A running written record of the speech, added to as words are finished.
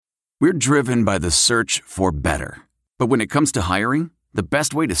We're driven by the search for better. But when it comes to hiring, the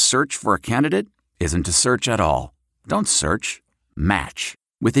best way to search for a candidate isn't to search at all. Don't search. Match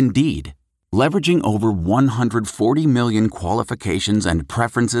with Indeed. Leveraging over 140 million qualifications and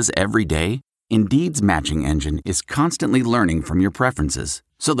preferences every day, Indeed's matching engine is constantly learning from your preferences.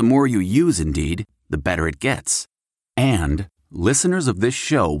 So the more you use Indeed, the better it gets. And listeners of this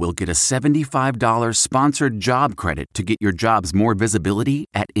show will get a $75 sponsored job credit to get your jobs more visibility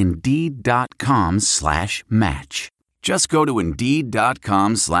at Indeed.com/match. Just go to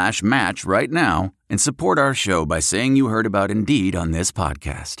Indeed.com/match right now and support our show by saying you heard about Indeed on this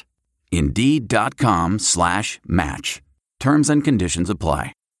podcast. Indeed.com/match. Terms and conditions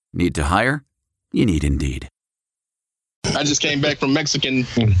apply. Need to hire? You need Indeed. I just came back from Mexican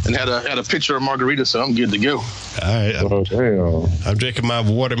and had a pitcher of margarita, so I'm good to go. All right. I'm drinking my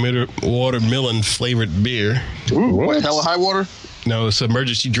watermelon flavored beer. Ooh, what? Hella High Water? No, it's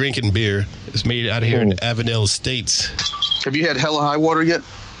emergency drinking beer. It's made out here in Avondale Estates. Have you had Hella High Water yet?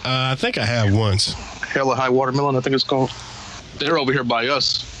 I think I have once. Hella High Watermelon, I think it's called. They're over here by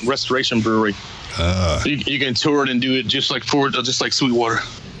us, Restoration Brewery. You can tour it and do it just like Sweetwater.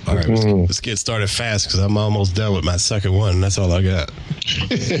 All right, let's get started fast because I'm almost done with my second one. That's all I got. All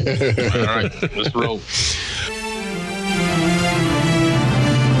right, let's roll.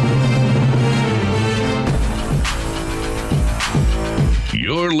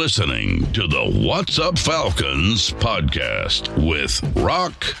 You're listening to the What's Up Falcons podcast with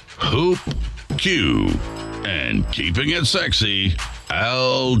Rock, Hoop, Q, and keeping it sexy,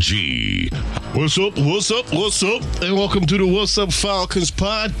 Al G. What's up, and welcome to the What's Up Falcons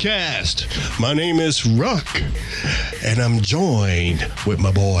podcast. My name is Rock, and I'm joined with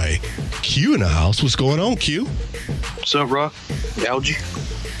my boy Q in the house. What's going on, Q? What's up, Rock? Algie?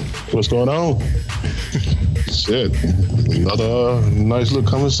 What's going on? Shit, another nice little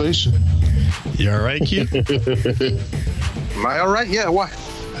conversation. You all right, Q? Am I all right? Yeah, why?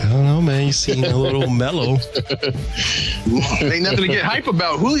 I don't know, man. You seem a little mellow. Ain't nothing to get hype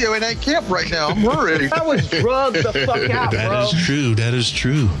about. Julio in that camp right now. I'm worried. I was drugged the fuck out, bro. That is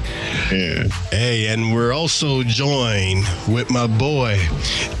true. Yeah. Hey, and we're also joined with my boy,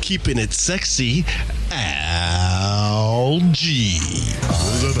 keeping it sexy, Al G.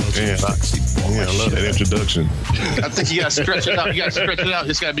 Yeah, I love that introduction. I think you gotta stretch it out.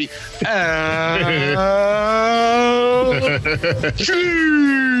 It's gotta be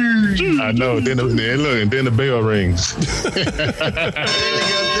I know. Then the bell rings. There you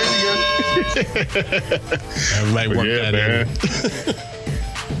go. I might work that man.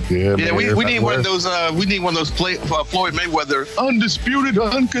 Yeah, we need one of those. We need one of those Floyd Mayweather undisputed,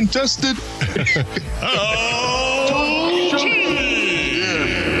 uncontested.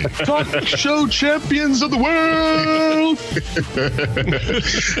 Talk show champions of the world.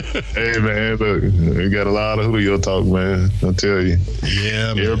 Hey man, look, we got a lot of Julio talk, man. I'll tell you.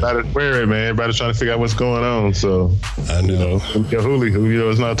 Yeah, man. Everybody's wearing, man. Everybody's trying to figure out what's going on. So I know. Julio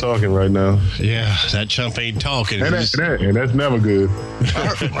is not talking right now. Yeah, that chump ain't talking. And that's never good.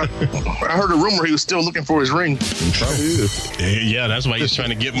 I heard a rumor he was still looking for his ring. He probably is. Yeah, that's why he's trying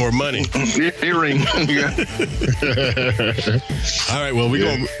to get more money. Earring. All right, well,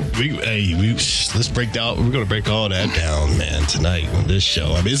 let's break down. We're gonna break all that down, man, tonight on this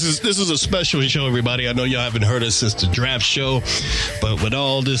show. I mean, this is a special show, everybody. I know y'all haven't heard us since the draft show, but with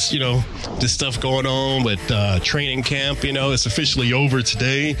all this, this stuff going on with training camp, it's officially over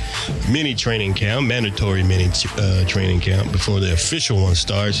today. Mini training camp, mandatory mini training camp before the official one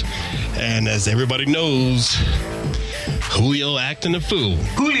starts. And as everybody knows, Julio acting a fool.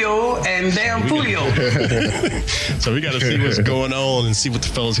 Julio and damn Julio. So we got to see what's going on and see what the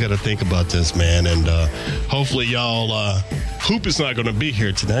fellas got to think about this, man. And hopefully y'all, Hoop is not going to be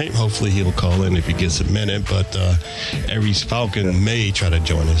here tonight. Hopefully he'll call in if he gets a minute. But every Falcon may try to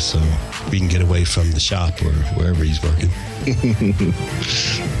join us so we can get away from the shop or wherever he's working.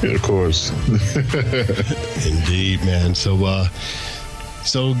 Yeah, of course. Indeed, man. So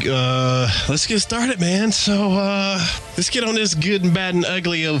let's get started, man. So let's get on this good and bad and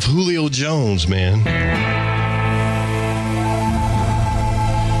ugly of Julio Jones, man.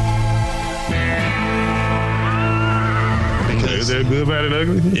 Is that good, bad, and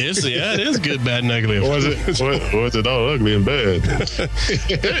ugly? It is good, bad, and ugly. Or is it all ugly and bad?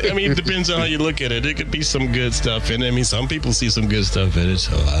 I mean, it depends on how you look at it. It could be some good stuff in it. I mean, some people see some good stuff in it,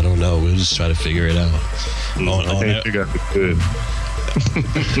 so I don't know. We'll just try to figure it out. I can't figure out the good.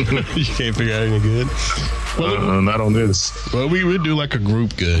 You can't figure out any good? Well, not on this. Well, we would do like a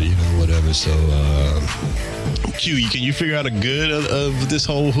group good, whatever. So Q, can you figure out a good of this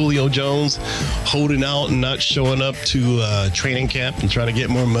whole Julio Jones holding out and not showing up to training camp and trying to get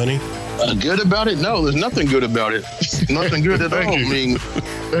more money? Good about it? No, there's nothing good about it. Nothing good at all. I mean,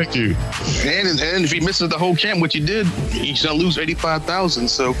 thank you. And if he misses the whole camp, which he did, he's gonna lose $85,000.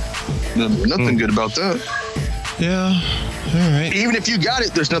 So nothing good about that. Yeah. All right. Even if you got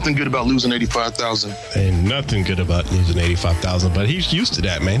it, there's nothing good about losing $85,000. Ain't nothing good about losing $85,000, but he's used to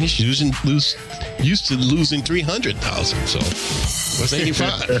that, man. He's used to losing $300,000. So what's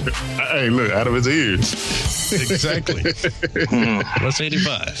 85? Hey, look, out of his ears. Exactly. What's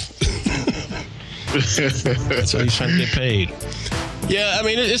 85? That's why he's trying to get paid. Yeah, I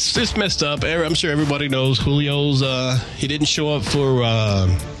mean, it's messed up. I'm sure everybody knows Julio's. He didn't show up for. I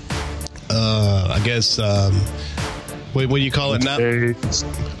guess. What do you call it now?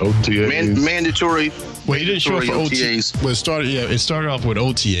 OTAs. Mandatory. Well, he didn't show up for OTAs. Well, it started off with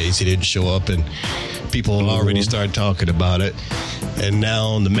OTAs. He didn't show up, and people already started talking about it. And now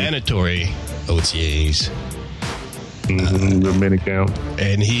on the mandatory OTAs. The mini camp.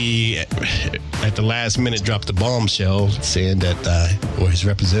 And he, at the last minute, dropped the bombshell saying that, or his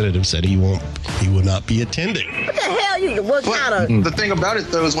representative said he will not be attending. What the hell you work out of? The thing about it,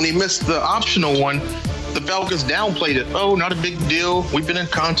 though, is when he missed the optional one, the Falcons downplayed it. Oh, not a big deal. We've been in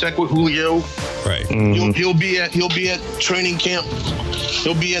contact with Julio. Right. He'll be at training camp.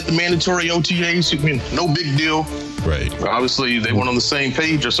 He'll be at the mandatory OTAs. I mean, no big deal. Right. Obviously, they weren't on the same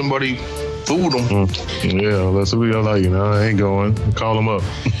page, or somebody fooled them. Yeah, that's what we are like. I ain't going. Call them up.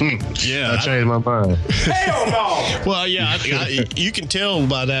 Yeah, I changed my mind. Hell no. Well, yeah, you can tell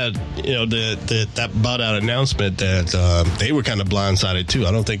by that, about that announcement that they were kind of blindsided too.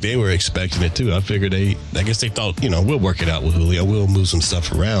 I don't think they were expecting it too. I guess they thought, we'll work it out with Julio. We'll move some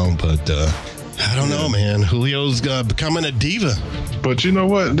stuff around, but I don't know, man. Julio's becoming a diva. But you know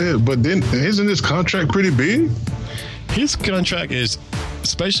what? But then isn't this contract pretty big? His contract is,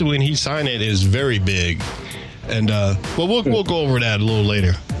 especially when he signed it, is very big. And we'll go over that a little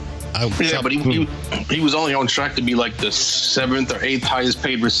later. But he was only on track to be like the 7th or 8th highest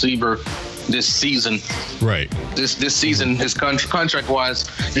paid receiver this season. Right. This season, his contract wise,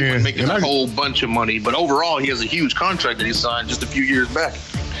 he was making a whole bunch of money. But overall, he has a huge contract that he signed just a few years back.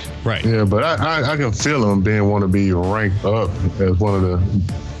 Right. Yeah, but I can feel him want to be ranked up as one of the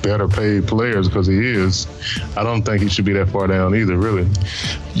better paid players because he is. I don't think he should be that far down either, really.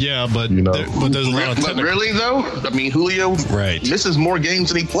 Yeah, but there's a lot of But really, though, I mean, Julio misses more games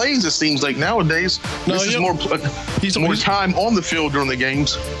than he plays, it seems like nowadays. No, this is more time on the field during the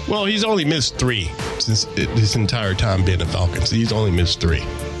games. Well, he's only missed 3 since his entire time being a Falcon. So he's only missed 3.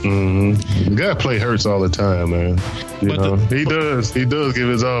 The guy play hurts all the time, man. He does give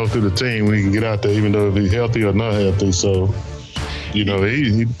his all to the team when he can get out there, even though if he's healthy or not healthy. So, he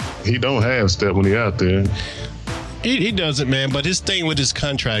don't have step when he out there. He doesn't, man. But his thing with his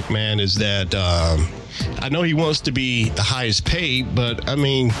contract, man, is that I know he wants to be the highest paid, but I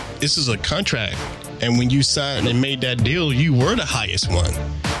mean, this is a contract. And when you signed and made that deal, you were the highest one.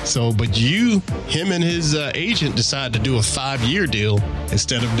 So, but him and his agent decided to do a 5-year deal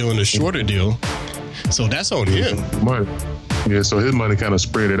instead of doing a shorter deal. So that's on him. Yeah, so his money kind of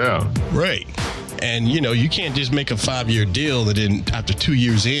spread it out. Right. And, you can't just make a 5-year deal and then after 2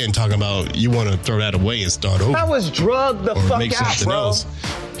 years in talking about you want to throw that away and start over. I was drugged the fuck make out, something bro. Else.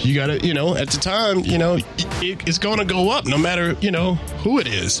 You got to, at the time, it's going to go up no matter, who it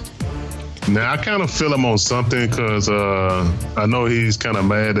is. Now, I kind of feel him on something because I know he's kind of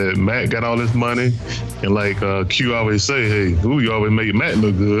mad that Matt got all this money. And like Q always say, hey, you always make Matt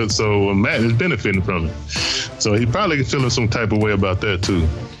look good. So Matt is benefiting from it. So he probably feeling some type of way about that, too.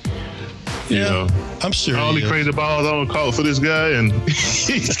 Yeah, I'm sure. All the crazy balls on call for this guy, and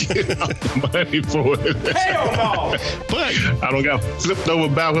he's getting all the money for it. Hell no! But I don't got flipped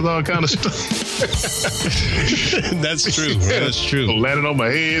over backwards, all kind of stuff. That's true. That's true. Landing on my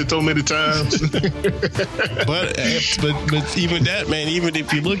head so many times. but even that, man, even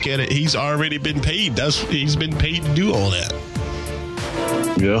if you look at it, he's already been paid. He's been paid to do all that.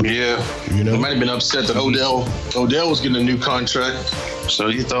 Yeah. He might have been upset that Odell was getting a new contract. So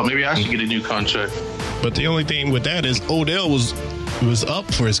he thought maybe I should get a new contract. But the only thing with that is Odell was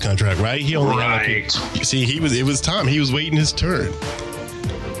up for his contract, right? He only had it was time. He was waiting his turn.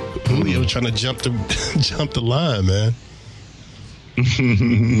 Julio trying to jump the line, man. But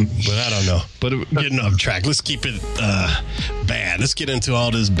I don't know. But getting off track. Let's keep it bad. Let's get into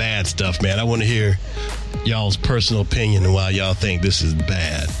all this bad stuff, man. I want to hear y'all's personal opinion and why y'all think this is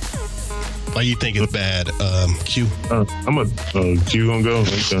bad. Why you think it's bad, Q? I'm a Q gonna go.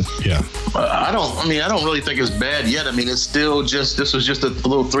 Okay. Yeah. I don't really think it's bad yet. I mean, it's still this was just a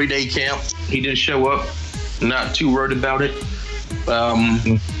little 3-day camp. He didn't show up. not too worried about it.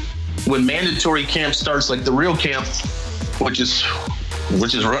 When mandatory camp starts, like the real camp, which is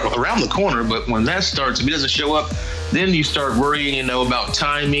around the corner, but when that starts, if he doesn't show up, then you start worrying, about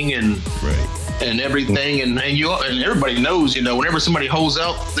timing and everything, and everybody knows, whenever somebody holds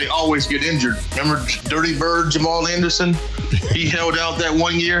out, they always get injured. Remember Dirty Bird Jamal Anderson? He held out that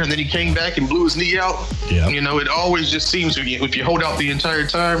 1 year, and then he came back and blew his knee out. Yeah. It always just seems if you hold out the entire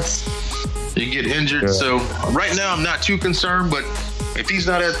time, you get injured. Yeah. So right now, I'm not too concerned, but if he's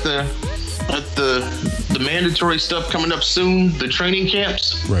not at the mandatory stuff coming up soon, the training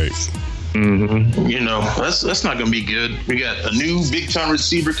camps, right? That's not going to be good. We got a new big time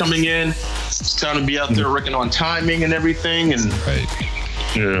receiver coming in. It's time to be out there working on timing and everything. And right.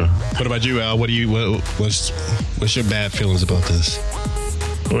 Yeah. What about you, Al? What's your bad feelings about this?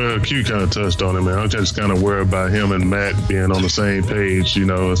 Well, Q kind of touched on it, man. I'm just kind of worried about him and Matt being on the same page,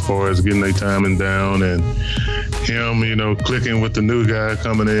 as far as getting their timing down, and him, clicking with the new guy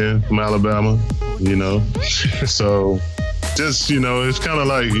coming in from Alabama, So just, it's kind of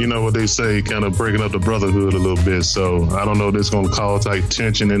like, what they say, kind of breaking up the brotherhood a little bit. So I don't know if this going to cause like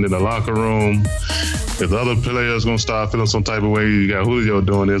tension into the locker room. If the other players going to start feeling some type of way, you got Julio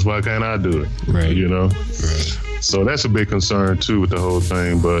doing this, why can't I do it? Right. Right. So that's a big concern too with the whole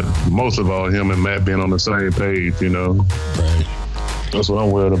thing. But most of all, him and Matt being on the same page, Right. That's what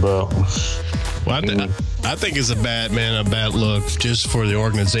I'm worried about. Well, I think it's a bad look just for the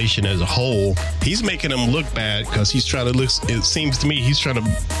organization as a whole. He's making them look bad because he's trying to look. It seems to me he's trying to.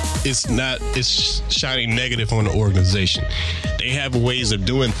 It's shining negative on the organization. They have ways of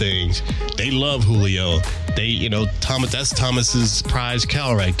doing things. They love Julio. Thomas. That's Thomas's prize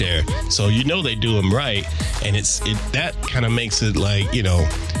cow right there. So they do him right, and that kind of makes it like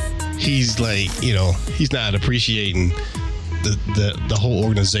he's like he's not appreciating the whole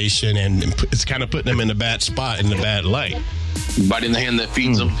organization, and it's kind of putting them in a bad spot, in a bad light. Biting the hand that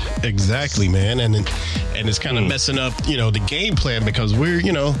feeds them. Exactly, man, and it's kind of messing up, the game plan, because we're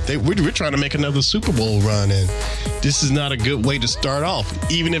trying to make another Super Bowl run, and this is not a good way to start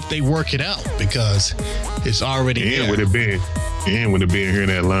off, even if they work it out, because it's already there. With it being here in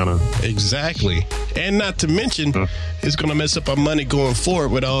Atlanta. Exactly, and not to mention, it's going to mess up our money going forward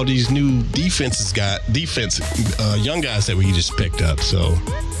with all these new young guys that we just picked up. So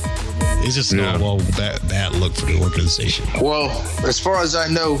it's just bad look for the organization. Well, as far as I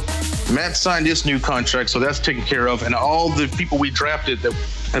know, Matt signed his new contract, so that's taken care of, and all the people we drafted that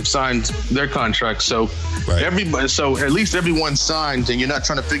have signed their contracts. So everybody, at least everyone's signed, and you're not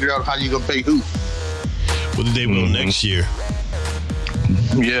trying to figure out how you're going to pay who. Well, they will next year.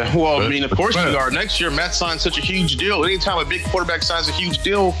 Yeah, well, of course you are. Next year, Matt signed such a huge deal. Anytime a big quarterback signs a huge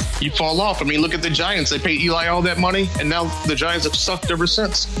deal, you fall off. look at the Giants. They paid Eli all that money, and now the Giants have sucked ever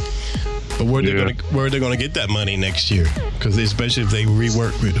since. But where are they going to get that money next year? Because especially if they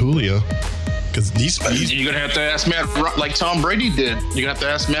rework with Julio. Because you're going to have to ask Matt, like Tom Brady did. You're going to have to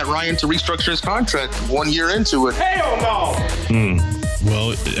ask Matt Ryan to restructure his contract 1 year into it. Hell no!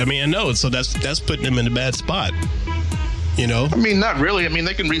 Well, I know. So that's putting them in a bad spot. Not really.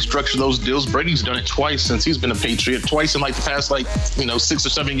 They can restructure those deals. Brady's done it twice since he's been a Patriot. Twice in the past 6 or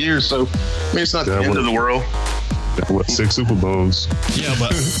 7 years. So it's not the end of the world. 6 Super Bowls. Yeah,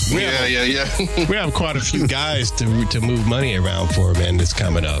 but we have quite a few guys to move money around for, man. That's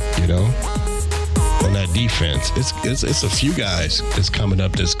coming up. On that defense, it's a few guys that's coming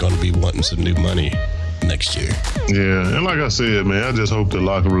up that's going to be wanting some new money next year. Yeah, and like I said, man, I just hope the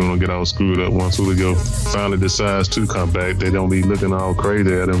locker room don't get all screwed up once Julio finally decides to come back. They don't be looking all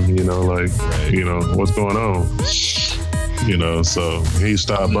crazy at him, what's going on? So he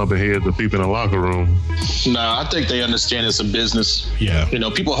started bumping heads with people in the locker room. Nah, I think they understand it's a business. Yeah.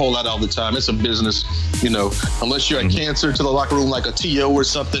 People hold out all the time. It's a business. Unless you're at cancer to the locker room like a TO or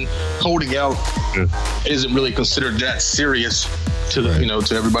something, holding out isn't really considered that serious to the,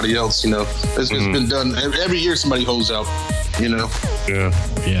 to everybody else. It's been done every year. Somebody holds out. Yeah.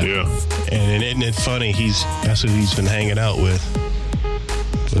 And isn't it funny? That's who he's been hanging out with.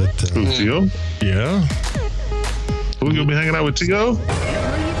 But T.O.? Yeah. Who you been hanging out with T.O.?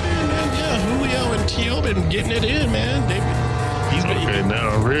 Julio and T.O. been getting it in, man. Now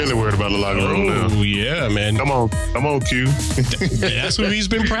I'm really worried about the locker room now. Oh, yeah, man. Come on, Q. That's what he's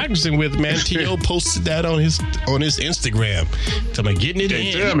been practicing with, man. T.O. posted that on his Instagram. So I'm getting it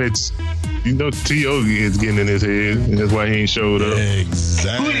in. Damn it. T.O. is getting in his head, and that's why he ain't showed up.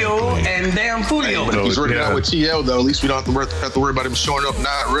 Exactly. Julio and damn Julio. But he's working out with T.O., though. At least we don't have to worry about him showing up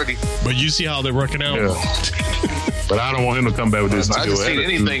not ready. But you see how they're working out? Yeah. But I don't want him to come back with this. I just seen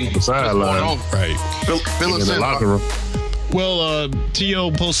anything on the sideline. Right. Fill us in. The locker room. Well,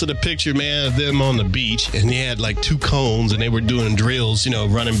 T.O. posted a picture, man, of them on the beach, and they had like 2 cones, and they were doing drills,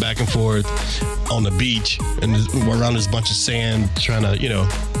 running back and forth on the beach, and around this bunch of sand, trying to,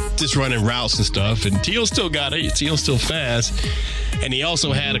 just running routes and stuff. And T.O. still got it. T.O.'s still fast. And he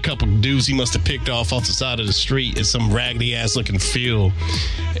also had a couple dudes he must have picked off the side of the street in some raggedy ass looking field.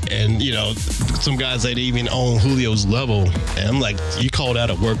 And, some guys that even own Julio's level. And I'm like, you call that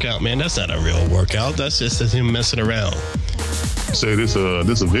a workout, man? That's not a real workout. That's just him messing around. Say this a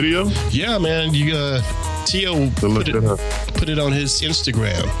video? Yeah, man. You T.O. put it on his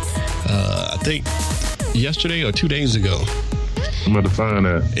Instagram. I think yesterday or 2 days ago. I'm going to find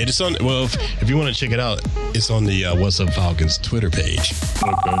that. It's on. Well, if you want to check it out, it's on the What's Up Falcons Twitter page.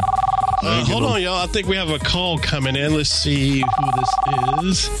 Okay. Hold on, y'all. I think we have a call coming in. Let's see who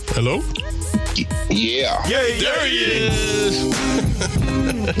this is. Hello? Yeah. There he is.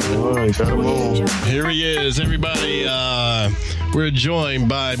 All right, got him on. Here he is, everybody. We're joined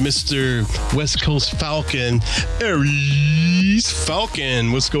by Mr. West Coast Falcon, Aries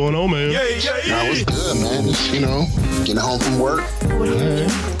Falcon. What's going on, man? That was good, man. Just, getting home from work.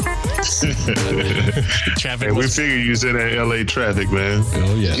 Traffic. Hey, we figured you was in that LA traffic, man.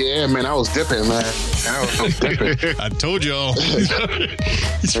 Oh, yeah. Yeah, man, I was dipping, man. I was dipping. I told y'all. I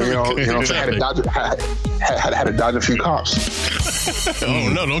had to dodge a few cops. Oh,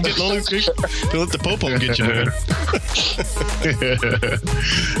 no, don't let the popo get you, man.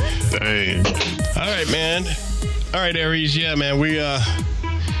 Dang. All right, man. All right, Aries. Yeah, man. We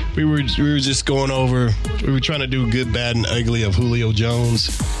were just going over. We were trying to do good, bad, and ugly of Julio Jones,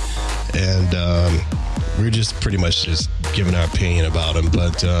 and we're just pretty much just giving our opinion about him.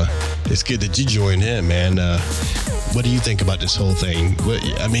 But it's good that you joined in, man. What do you think about this whole thing?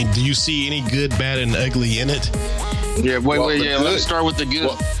 Do you see any good, bad, and ugly in it? Yeah, let's start with the good.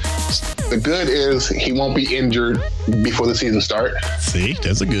 Well, the good is he won't be injured before the season starts. See,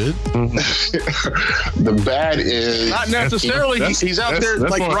 that's a good. The bad is not necessarily. He's out there,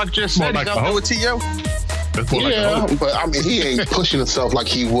 like Rock just said, he's out there with T.O. Yeah, but he ain't pushing himself like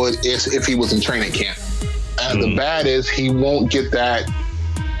he would if he was in training camp. And the bad is he won't get that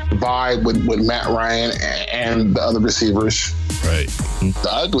vibe with Matt Ryan and the other receivers. Right. The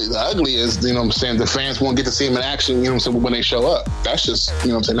ugly is, the fans won't get to see him in action, when they show up. That's just,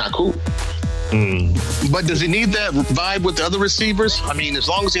 not cool. But does he need that vibe with the other receivers? As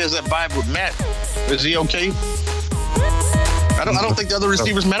long as he has that vibe with Matt, is he okay? I don't think the other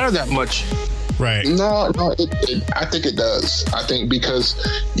receivers matter that much. Right. No, I think it does. I think because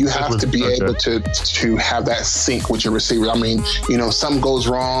you have to be able to have that sync with your receiver. Something goes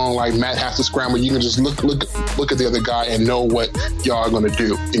wrong, like Matt has to scramble. You can just look at the other guy and know what y'all are going to do. You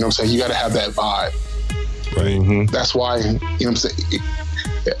know what I'm saying? You got to have that vibe. Right. Mm-hmm. That's why, you know what I'm saying?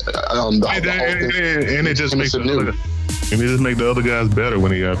 And it just makes the other guys better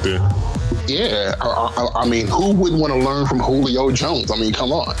when he out there. Yeah. Who wouldn't want to learn from Julio Jones?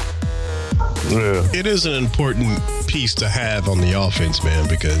 Come on. Yeah. It is an important piece to have on the offense, man,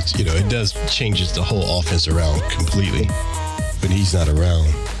 because, it does changes the whole offense around completely when he's not around.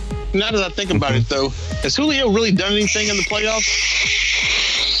 Now that I think about it, though, has Julio really done anything in the playoffs?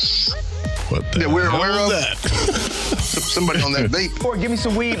 What the we're hell aware is of? that? Somebody on that vape. Or give me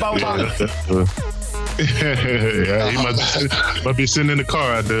some weed, Baba. Yeah, he might be sitting in the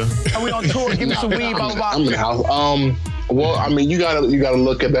car out there. Are we on tour? Give me some weed, Baba. I'm in the house. Well, you gotta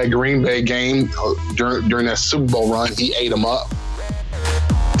look at that Green Bay game during that Super Bowl run. He ate them up.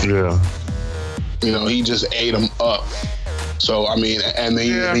 Yeah. He just ate them up. So and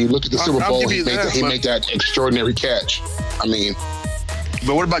then you look at the Super Bowl. He made that extraordinary catch.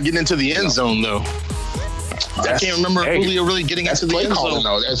 But what about getting into the end zone though? I can't remember Julio really getting into the end zone.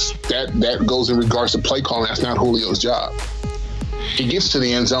 No, that goes in regards to play calling. That's not Julio's job. He gets to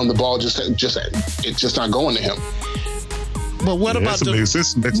the end zone, the ball it's just not going to him. But what about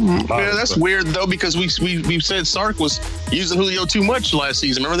that's weird though, because we've said Sark was using Julio too much last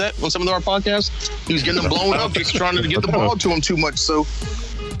season. Remember that on some of our podcasts? He was getting him blown up. He's trying to get the ball to him too much. So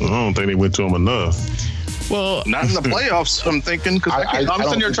I don't think they went to him enough. Well, not in the playoffs, I'm thinking, because I'm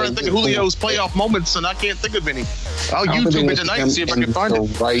sitting here trying to think of Julio's playoff moments, and I can't think of any. I'll YouTube it tonight and see if I can find it.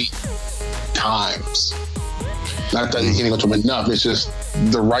 The right times. Not that he didn't go to him enough. It's just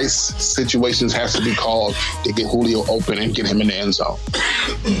the right situations has to be called to get Julio open and get him in the end zone.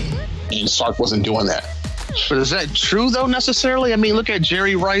 And Sark wasn't doing that. But is that true, though, necessarily? Look at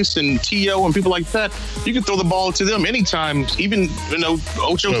Jerry Rice and T.O. and people like that. You can throw the ball to them anytime, even,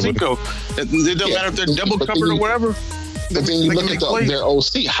 Ocho Cinco. It doesn't matter if they're double covered or whatever. But then you look at their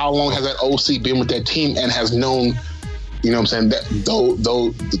OC. How long has that OC been with that team and has known, that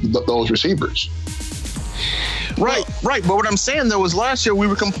those receivers? Right. But what I'm saying though is last year we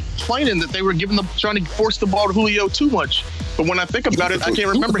were complaining that they were trying to force the ball to Julio too much. But when I think about it, I can't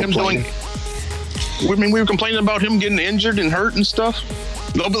remember him doing. I mean, we were complaining about him getting injured and hurt and stuff.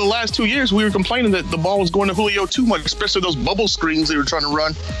 Over the last 2 years, we were complaining that the ball was going to Julio too much, especially those bubble screens they were trying to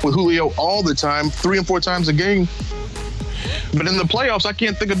run with Julio all the time, 3 and 4 times a game. But in the playoffs, I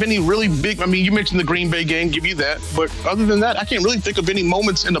can't think of any really big. I mean, you mentioned the Green Bay game, give you that. But other than that, I can't really think of any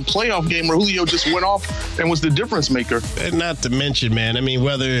moments in the playoff game where Julio just went off and was the difference maker. And not to mention, man, I mean,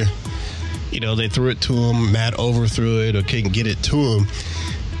 whether, they threw it to him, Matt overthrew it, or couldn't get it to him,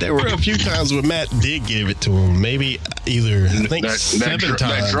 there were a few times where Matt did give it to him. Maybe either, I think, 7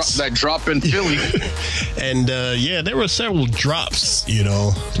 times. That drop in Philly. And, there were several drops,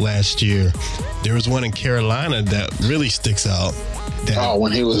 last year. There was one in Carolina that really sticks out.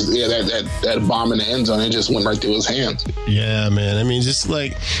 When he was, that bomb in the end zone, it just went right through his hands. Yeah, man. I mean, just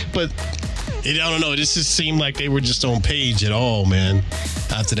like, but I don't know. It just seemed like they were just on page at all, man,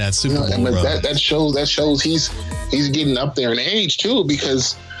 after that Super Bowl run. That shows he's getting up there in age, too,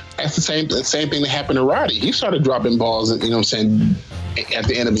 because that's the same thing that happened to Roddy. He started dropping balls, at the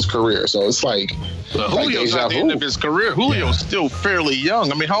end of his career. So it's like Julio's at the end of his career. Julio's still fairly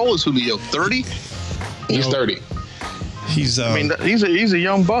young. I mean, how old is Julio? 30? He's 30. He's a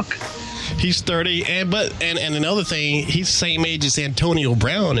young buck. He's 30, and another thing, he's the same age as Antonio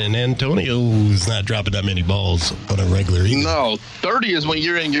Brown, and Antonio is not dropping that many balls on a regular either. No, 30 is when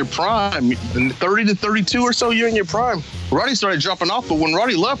you're in your prime. And 30 to 32 or so, you're in your prime. Roddy started dropping off, but when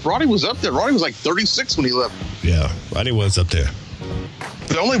Roddy left, Roddy was up there. Roddy was like 36 when he left. Yeah, Roddy was up there.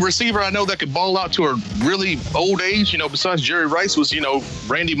 The only receiver I know that could ball out to a really old age, besides Jerry Rice, was,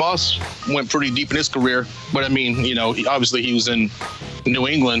 Randy Moss went pretty deep in his career. But, I mean, obviously he was in New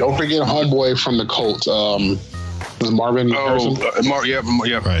England. Don't forget a homeboy from the Colts. Was Marvin Harrison?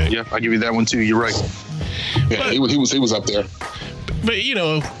 Right. Yeah, I'll give you that one, too. You're right. Yeah, but, he was up there. But,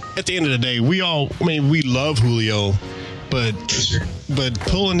 at the end of the day, we love Julio. But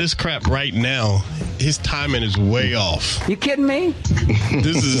pulling this crap right now, his timing is way off. You kidding me?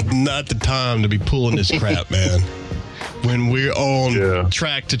 This is not the time to be pulling this crap, man. When we're on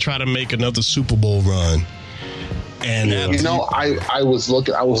track to try to make another Super Bowl run. And I was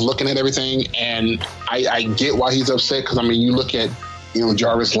looking at everything, and I get why he's upset, because you look at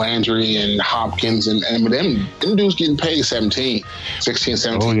Jarvis Landry and Hopkins and them dudes getting paid 16,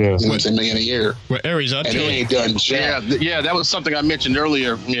 17 million a year. Well, Aries, and they ain't done jack. Yeah, that was something I mentioned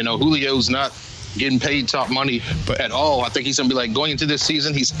earlier. Julio's not getting paid top money at all. I think he's going to be like, going into this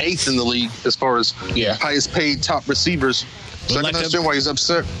season, he's 8th in the league as far as highest paid top receivers. So I can understand why he's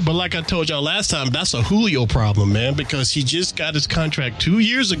upset. But like I told y'all last time, that's a Julio problem, man, because he just got his contract 2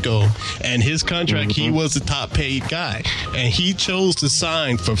 years ago, and his contract, he was the top paid guy, and he chose to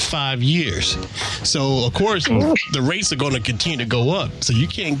sign for 5 years. So, of course, the rates are going to continue to go up. So you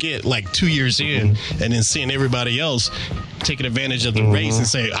can't get like 2 years in and then seeing everybody else taking advantage of the rates and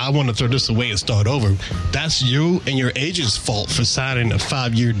say, I want to throw this away and start over. That's you and your agent's fault for signing a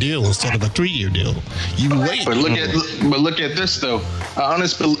 5-year deal instead of a 3-year deal. You wait. But look at this though. I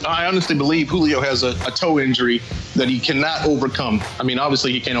honestly believe Julio has a toe injury that he cannot overcome. I mean,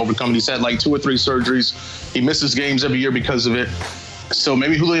 obviously he can't overcome it. He's had like 2 or 3 surgeries. He misses games every year because of it. So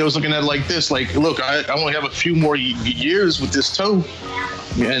maybe Julio's looking at it like this, like, look, I only have a few more years with this toe,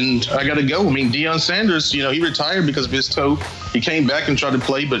 and I got to go. I mean, Deion Sanders, he retired because of his toe. He came back and tried to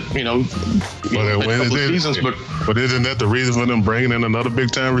play, but, But isn't that the reason for them bringing in another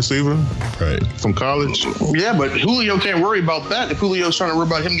big-time receiver from college? Yeah, but Julio can't worry about that if Julio's trying to worry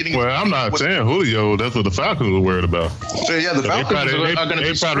about him getting... Well, I'm not saying Julio. That's what the Falcons were worried about. So, yeah, the Falcons are going to be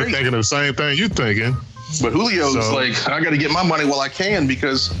They're probably thinking the same thing you're thinking. But Julio's like, I got to get my money while I can,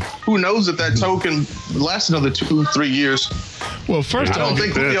 because who knows if that toe can last another 2-3 years. Well, first I don't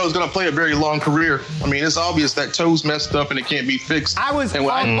think Julio's going to play a very long career. I mean, it's obvious that toe's messed up and it can't be fixed. I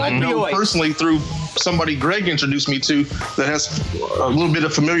know personally through somebody Greg introduced me to that has a little bit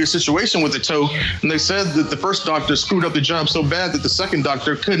of familiar situation with the toe, and they said that the first doctor screwed up the job so bad that the second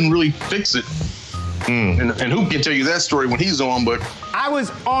doctor couldn't really fix it. And who can tell you that story when he's on? But I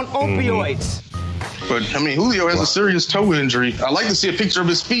was on opioids. But, I mean, Julio has a serious toe injury. I like to see a picture of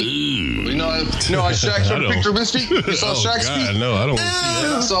his feet. Shaq showed a picture of his feet. You saw Shaq's feet? No, I don't see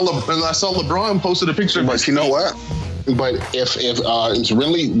that. I saw LeBron posted a picture of his feet. But you know what? But if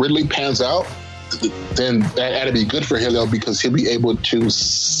Ridley pans out, then that'd be good for Julio, because he'll be able to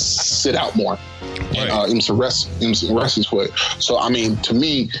sit out more and rest his foot. So, I mean, to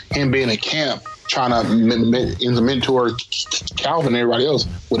me, him being in camp, trying to mentor Calvin and everybody else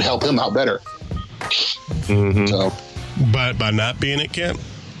would help him out better. By not being at camp?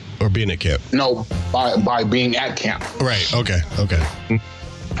 or being at camp? No, by being at camp. Right. Okay.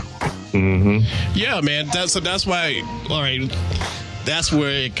 Mm-hmm. Yeah, man. That's why. All right. That's where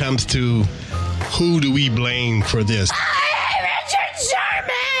it comes to who do we blame for this? Richard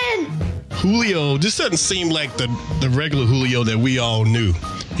Sherman. Julio, this doesn't seem like the regular Julio that we all knew.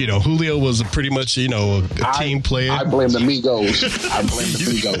 You know, Julio was pretty much, a team player. I blame the Migos. I blame the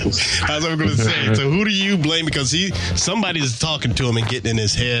Migos. That's what I'm going to say. So who do you blame? Because somebody's talking to him and getting in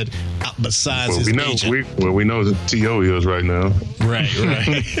his head besides his agent. We know that T.O. is right now. Right.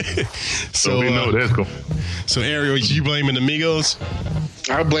 So we know that's going. So, Ariel, you blaming the Migos?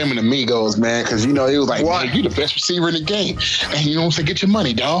 I'm blaming the Migos, man, because, it was like, man, you the best receiver in the game. And you know what I'm saying? Get your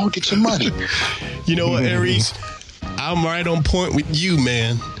money, dog. Get your money. You know what, Aries? I'm right on point with you,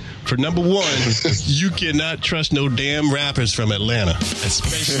 man. For number one, you cannot trust no damn rappers from Atlanta,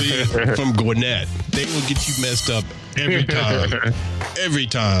 especially from Gwinnett. They will get you messed up every time. Every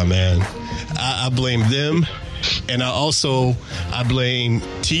time, man. I blame them. And I blame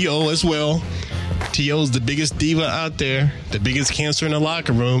T.O. as well. T.O.'s the biggest diva out there, the biggest cancer in the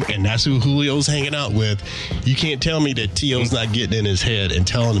locker room, and that's who Julio's hanging out with. You can't tell me that T.O.'s not getting in his head and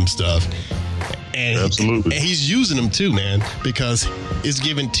telling him stuff. And absolutely. And he's using them too, man, because it's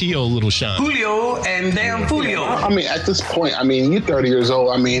giving T.O. a little shine. Julio and damn Julio. I mean, at this point, you're 30 years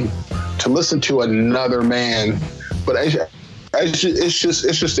old. To listen to another man, but it's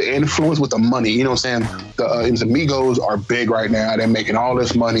just the influence with the money. You know what I'm saying? The Migos are big right now. They're making all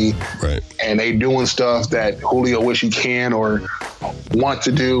this money, right? And they doing stuff that Julio wish he can or want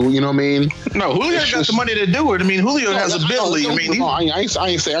to do. You know what I mean? No, Julio got the money to do it. Julio has ability. I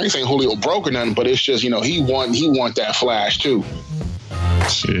ain't saying Julio broke or nothing, but it's just he want that flash too.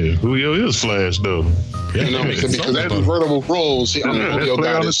 Shit, Julio is flash though. Because that convertible rolls, Julio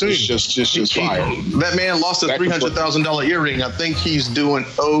got it's just fire. That man lost a $300,000 earring. I think he's doing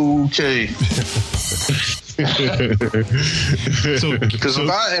okay. Because if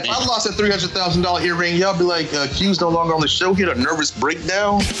I lost a $300,000 earring, y'all be like, Q's no longer on the show. He had a nervous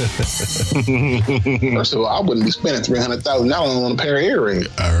breakdown. So I wouldn't be spending $300,000 on a pair of earrings.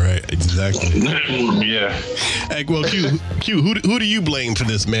 All right, exactly. Yeah. Hey, well, Q, who do you blame for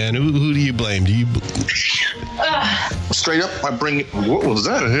this, man? Who do you blame? Straight up, I bring. What was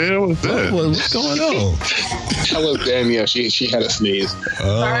that? What the hell was that? What's going on? That was Danielle. She had a sneeze.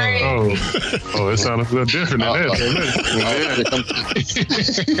 Oh, it sounded a little different than that.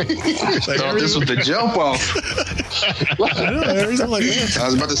 Thought this was the jump off. I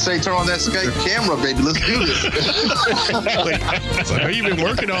was about to say, turn on that Skype camera, baby. Let's do this. So you been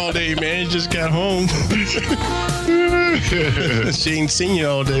working all day, man. You just got home. She ain't seen you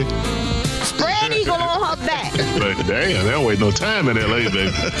all day. Spread eagle on her back. But damn, they don't wait no time in LA,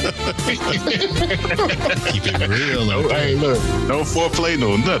 baby. Keep it real. Hey, look, no foreplay,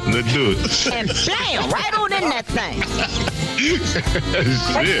 no nothing. Let's do it. And bam, right on in that thing.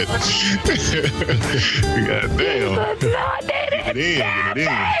 Shit. God damn. Get it in.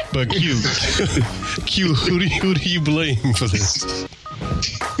 But Q, who do you blame for this?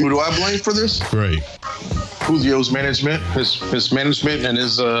 Who do I blame for this? Right. Julio's management, his management, and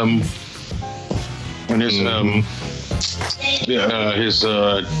his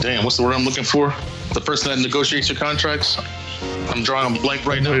what's the word I'm looking for? The person that negotiates your contracts. I'm drawing a blank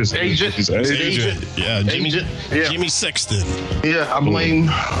right now. His agent. Yeah, agent. Yeah. Jimmy Sexton. Yeah, I blame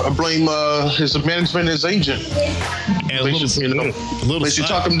his management, his agent. And they should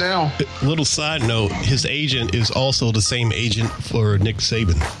talk him down. Little side note: his agent is also the same agent for Nick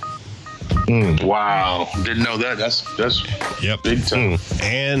Saban. Wow, didn't know that. That's yep, big time.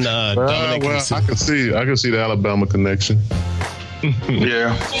 And Dominic. I can see the Alabama connection.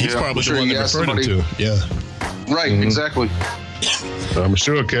 Yeah, he's probably the one that referred him to. Yeah, right, exactly. I'm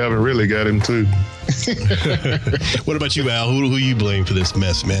sure Calvin really got him too. What about you, Al? Who you blame for this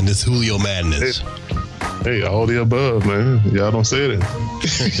mess, man? This Julio madness. Hey, all the above, man. Y'all don't say that.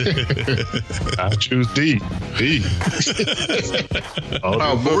 I choose D.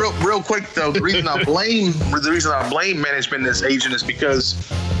 But real quick though, the reason I blame management and this agent is because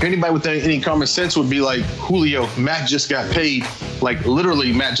anybody with any common sense would be like, Julio, Matt just got paid. Like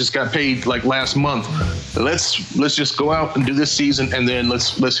literally, Matt just got paid like last month. Let's just go out and do this season, and then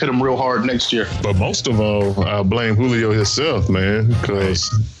let's hit him real hard next year. But most of all, I blame Julio himself, man, because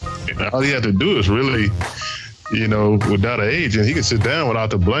all he had to do is really, without an agent, he can sit down without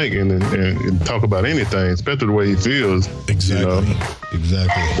the blank and talk about anything, especially the way he feels. Exactly.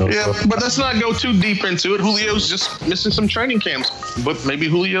 Exactly. Yeah, but let's not go too deep into it. Julio's just missing some training camps, but maybe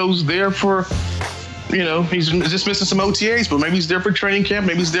Julio's there for. He's just missing some OTAs, but maybe he's there for training camp.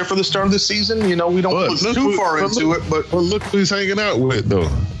 Maybe he's there for the start of the season. We don't look too far into it. But look who he's hanging out with, though.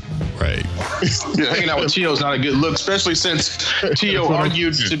 Right. Yeah, hanging out with T.O. is not a good look, especially since T.O.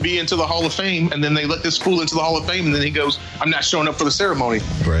 argued to be into the Hall of Fame, and then they let this fool into the Hall of Fame, and then he goes, "I'm not showing up for the ceremony."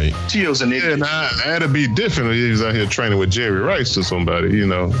 Right. T.O.'s an idiot. Yeah, nah, that'd be different if he was out here training with Jerry Rice or somebody, you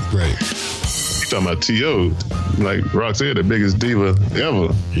know. Right. You talking about T.O., like Rock said, the biggest diva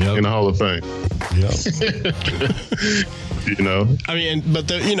ever in the Hall of Fame. Yep. You know, I mean, but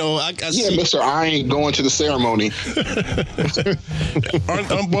you know, I see. Mister, I ain't going to the ceremony.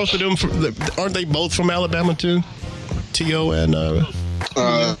 aren't both of them? Aren't they both from Alabama too? T.O. and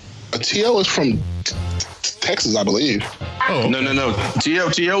T.O. is from Texas, I believe. Oh, okay. No.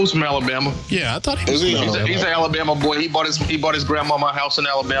 T.O.'s from Alabama. Yeah, I thought he was. He's an Alabama boy. He bought his grandmama a house in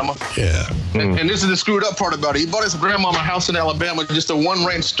Alabama. Yeah. And this is the screwed up part about it. He bought his grandmama a house in Alabama, just a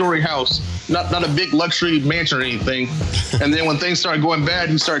 1-ranch story house, not a big luxury mansion or anything. And then when things started going bad,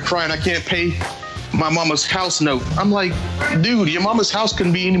 he started crying, "I can't pay my mama's house note." I'm like, dude, your mama's house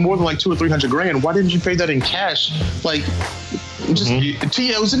couldn't be any more than like $200,000 or $300,000. Why didn't you pay that in cash? Like,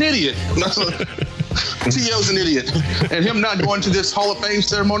 T.O.'s an idiot. T.O.'s an idiot. And him not going to this Hall of Fame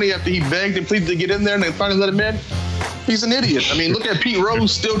ceremony after he begged and pleaded to get in there and they finally let him in, he's an idiot. I mean, look at Pete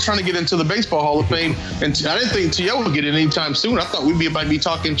Rose still trying to get into the Baseball Hall of Fame. And I didn't think T.O. would get in anytime soon. I thought we might be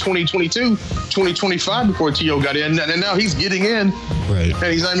talking 2022, 2025 before T.O. got in. And now he's getting in. Right.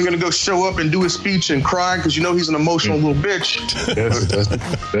 And he's not even going to go show up and do his speech and cry because you know he's an emotional little bitch.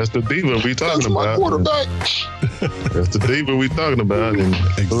 That's the diva we talking about. My quarterback. That's the diva we talking about. And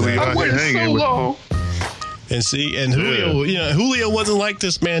I waited so long. And see, and Julio, you know, Julio wasn't like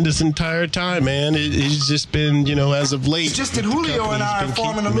this, man, this entire time, man. He's just been, you know, as of late. It's just that Julio and I are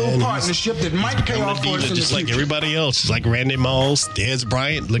forming a little partnership that might pay off for us in the just future. like everybody else. It's like Randy Moss, Dez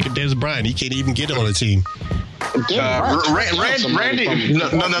Bryant. Look at Dez Bryant. He can't even get on a team. Randy,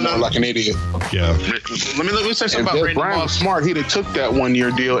 no, like an idiot. Yeah. Let me say something about If Randy Brian Moss. was smart, he'd have took that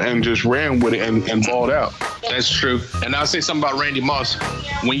 1-year deal and just ran with it and balled out. That's true. And I'll say something about Randy Moss.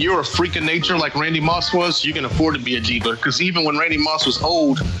 When you're a freak of nature like Randy Moss was, you can afford to be a diva. Because even when Randy Moss was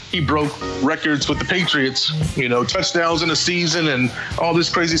old, he broke records with the Patriots. You know, touchdowns in a season and all this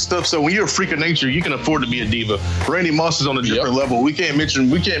crazy stuff. So when you're a freak of nature, you can afford to be a diva. Randy Moss is on a different level. We can't mention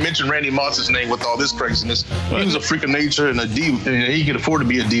Randy Moss's name with all this craziness. He was a freak of nature and a diva, and he can afford to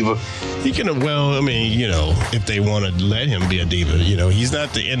be a diva. He can, well, I mean, you know, if they want to let him be a diva, you know, he's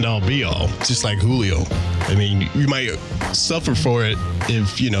not the end all be all, just like Julio. I mean, you might suffer for it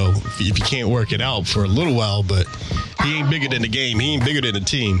if, you know, if you can't work it out for a little while, but he ain't bigger than the game. He ain't bigger than the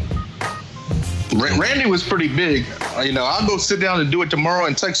team. Randy was pretty big. You know, I'll go sit down and do it tomorrow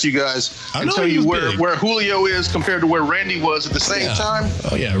and text you guys and tell you where Julio is compared to where Randy was at the same time.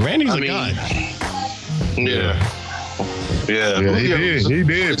 Oh, yeah. Randy's a god. Yeah. He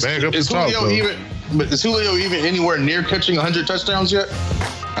did. Back up the talk, is Julio even anywhere near catching 100 touchdowns yet?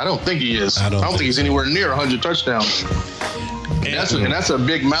 I don't think he is. I don't think he's anywhere near 100 touchdowns. And that's a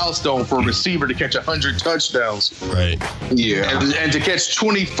big milestone for a receiver to catch 100 touchdowns. Right. Yeah. And to catch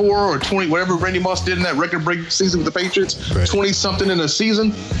 24 or 20, whatever Randy Moss did in that record-breaking season with the Patriots, 20-something in a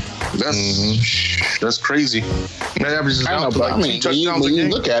season, that's crazy. That averages out to like 2 touchdowns when you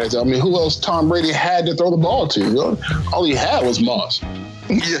look at it, I mean, who else Tom Brady had to throw the ball to? You know? All he had was Moss.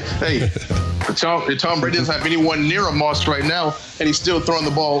 Yeah, hey, Tom Brady doesn't have anyone near a Moss right now, and he's still throwing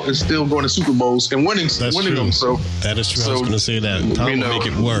the ball and still going to Super Bowls and winning them. So that is true. I was going to say that Tom will make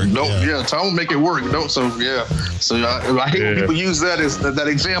it work. Tom will make it work. So I hate when people use that as that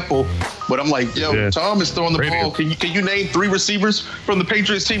example, but I'm like, Tom is throwing the ball. Can you name 3 receivers from the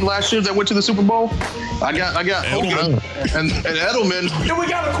Patriots team last year that went to the Super Bowl? I got Hogan and Edelman. Then we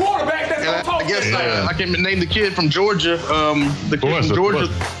got a quarterback that's going to talk. I guess I can name the kid from Georgia. The kid from Georgia.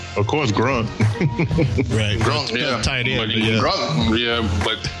 Of course, Grunt. Right. Grunt, tight end.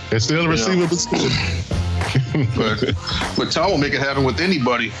 But it's still a receiver, but Tom will make it happen with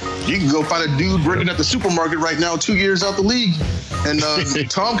anybody. You can go find a dude working at the supermarket right now, 2 years out the league, and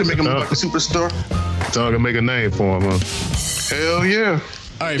Tom can make him look like a superstar. Tom can make a name for him, huh? Hell yeah!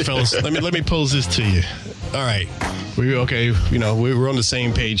 All right, fellas, let me pose this to you. All right, we're on the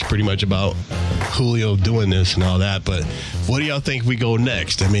same page pretty much about Julio doing this and all that, but what do y'all think we go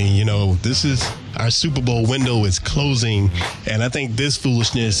next? I mean, you know, this is our Super Bowl window is closing, and I think this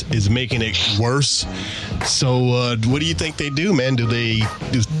foolishness is making it worse. So what do you think they do, man? Do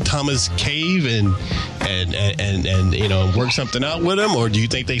Thomas cave and you know, work something out with him, or do you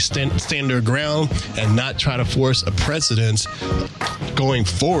think they stand their ground and not try to force a precedent going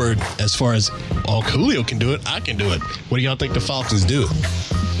forward? As far as Julio can do it, I can do it. What do y'all think the Falcons do?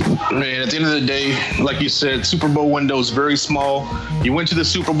 Man, at the end of the day, like you said, Super Bowl window is very small. You went to the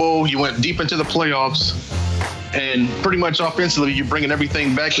Super Bowl, you went deep into the playoffs. and pretty much offensively, you're bringing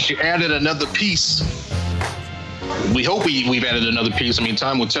everything back, but you added another piece. We hope we've added another piece. I mean,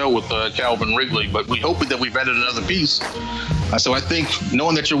 time will tell with Calvin Ridley, but we hope that we've added another piece. So I think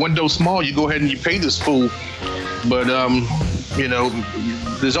knowing that your window's small, you go ahead and you pay this fool. But,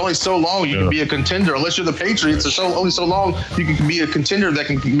 there's only so long you can be a contender. Unless you're the Patriots, there's only so long you can be a contender that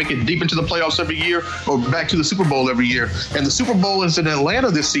can make it deep into the playoffs every year or back to the Super Bowl every year. And the Super Bowl is in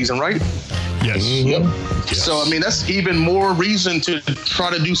Atlanta this season, right? Yes. Mm-hmm. Yep. Yes. So, I mean, that's even more reason to try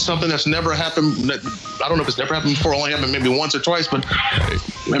to do something that's never happened. I don't know if it's never happened before, only happened maybe once or twice, but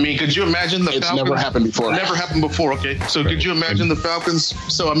I mean, could you imagine the Falcons? Never happened before. Never happened before, okay. So could you imagine the Falcons?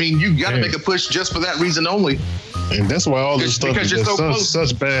 So, I mean, you got to make a push just for that reason only. And that's why all this stuff is just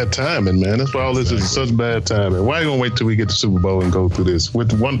such bad timing, man. That's why all this is such bad timing. Why are you going to wait till we get to Super Bowl and go through this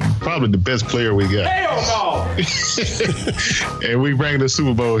with probably the best player we got? Hell no! And we bring the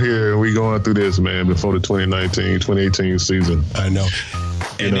Super Bowl here and we going through this, man, before the 2019-2018 season. I know.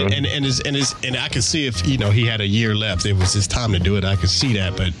 And I could see if he had a year left, it was his time to do it. I could see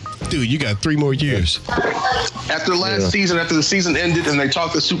that, but dude, you got 3 more years. After last season, after the season ended, and they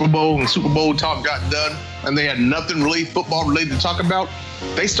talked the Super Bowl, and Super Bowl talk got done, and they had nothing really football related to talk about.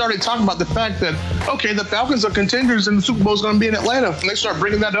 They started talking about the fact that the Falcons are contenders, and the Super Bowl is going to be in Atlanta, and they started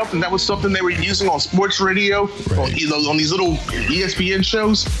bringing that up, and that was something they were using on sports radio, on these little ESPN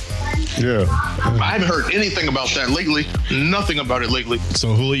shows. Yeah. I haven't heard anything about that lately. Nothing about it lately.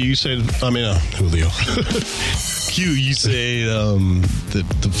 So Julio, you said, Julio. Q, you say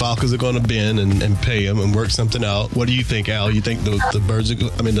the Falcons are going to bend and pay him and work something out. What do you think, Al? You think the birds are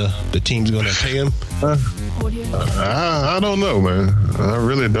the team's going to pay him? I don't know, man. I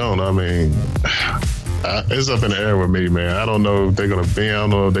really don't. I mean, it's up in the air with me, man. I don't know if they're going to bend. I don't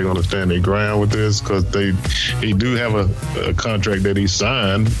know if they're going to stand their ground with this because he do have a contract that he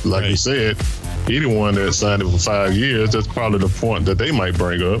signed, like you said. He the one that signed it for 5 years. That's probably the point that they might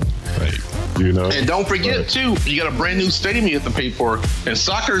bring up. Right. And don't forget, too, you got a brand new stadium you have to pay for. And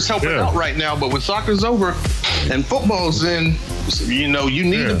soccer is helping out right now. But when soccer's over and football's in, you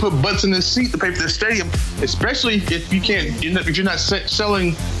need to put butts in the seat to pay for the stadium, especially if you're not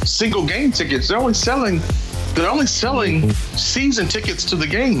selling single game tickets. They're only selling season tickets to the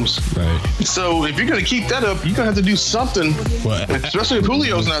games. Right. So if you're going to keep that up, you're going to have to do something. Well, especially if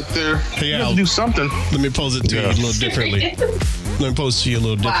Julio's not there. You have to do something. Let me pose it to you a little differently.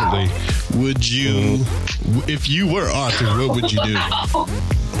 Would you, if you were Arthur, what would you do?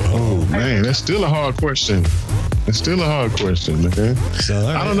 Oh, man, that's still a hard question. Man. So,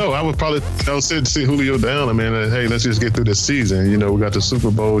 I don't know. I would probably sit Julio down. I mean, hey, let's just get through this season. We got the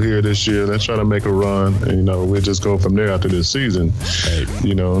Super Bowl here this year. Let's try to make a run. And, we'll just go from there after this season. Right.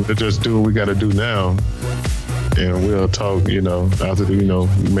 Let's just do what we got to do now. And we'll talk, after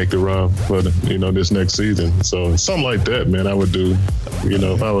make the run for this next season. So something like that, man, I would do.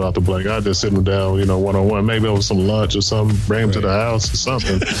 If I was out the blank, I'd just sit them down, one-on-one, maybe over some lunch or something, bring them to the house or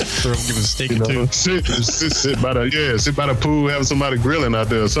something. Throw them, give a steak or two. Sit by the pool, have somebody grilling out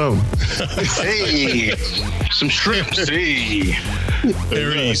there or something. Hey, some shrimps. Hey,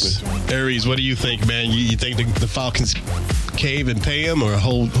 Aries, what do you think, man? You think the Falcons cave and pay him, or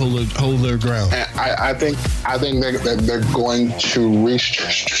hold their ground? I think they're going to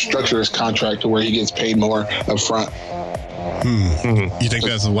restructure his contract to where he gets paid more up front. You think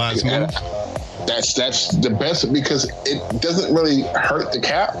that's a wise move? That's the best, because it doesn't really hurt the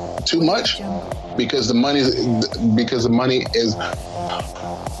cap too much, because the money is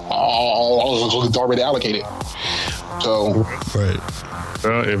already allocated. So right.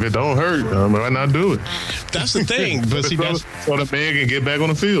 If it don't hurt, why not do it? That's the thing. But see, so the man can get back on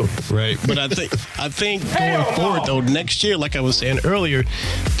the field. Right. But I think going forward, though, next year, like I was saying earlier,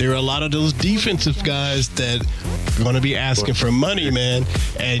 there are a lot of those defensive guys that are going to be asking for money, man.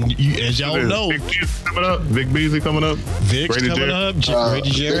 And as y'all know, Vic Beasley coming up. Vic's coming up. Grady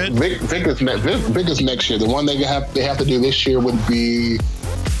Jarrett. Vic is next year. The one they have to do this year would be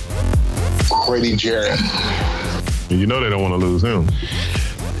Grady Jarrett. They don't want to lose him.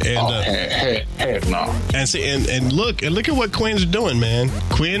 And heck no. And see, and look at what Quinn's doing, man.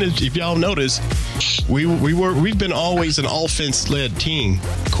 Quinn is, if y'all notice, we've been always an offense-led team.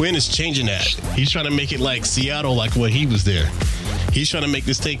 Quinn is changing that. He's trying to make it like Seattle, like when he was there. He's trying to make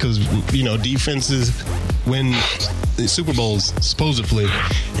this thing because defenses win the Super Bowls supposedly,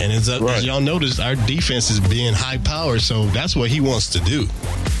 and as y'all notice, our defense is being high power, so that's what he wants to do.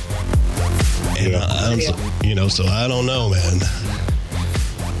 And so I don't know, man.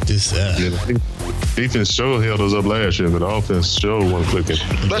 Defense sure held us up last year, but the offense sure wasn't clicking.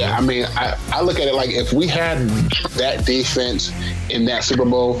 Yeah, I mean, I look at it like if we had that defense in that Super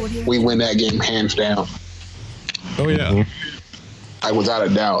Bowl, we win that game hands down. Oh yeah. Like, without a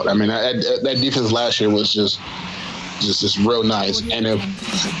doubt. I mean, that defense last year was just real nice. And if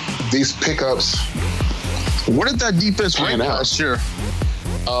these pickups, where did that defense rank last year?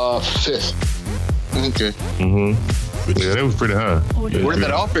 5th. Okay. Mm-hmm. Yeah, that was pretty high. Where did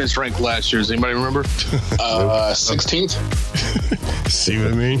that offense rank last year? Does anybody remember? 16th. See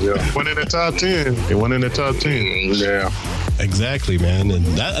what I mean? Yeah. One in the top 10. It went in the top 10. Yeah. Exactly, man. And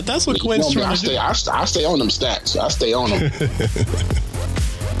that's what Quinn's trying to do. I stay on them stats. I stay on them.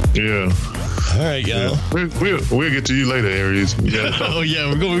 Yeah. All right, y'all. We'll get to you later, Aries. Oh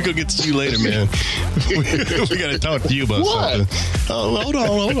yeah, we're gonna get to you later, man. we gotta talk to you about something. Oh, hold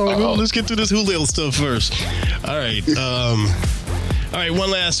on. Let's get through this Julio stuff first. All right. All right,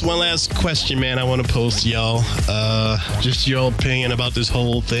 one last question, man. I want to pose to y'all. Just your opinion about this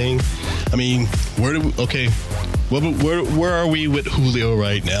whole thing. I mean, where are we with Julio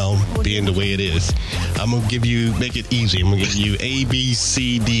right now, being the way it is? I'm gonna make it easy. I'm gonna give you A, B,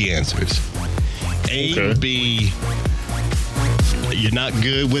 C, D answers. A, B, you're not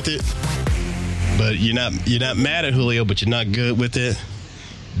good with it, but you're not mad at Julio, but you're not good with it.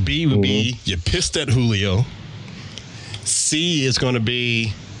 B would be you're pissed at Julio. C is going to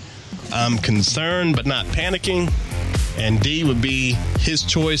be I'm concerned but not panicking, and D would be his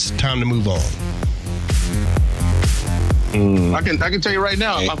choice, time to move on. I can tell you right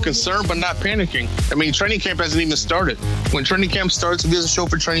now, I'm concerned but not panicking. I mean, training camp hasn't even started. When training camp starts, if there's a show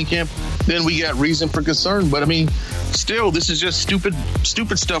for training camp, then we got reason for concern. But I mean, still, this is just stupid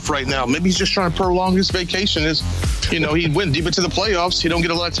stuff right now. Maybe he's just trying to prolong his vacation. He went deep into the playoffs. He don't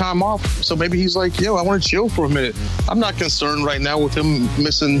get a lot of time off. So maybe he's like, I want to chill for a minute. I'm not concerned right now with him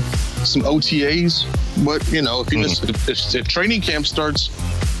missing some OTAs. But, if training camp starts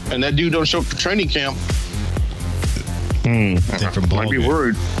and that dude don't show up for training camp, different ball. Might be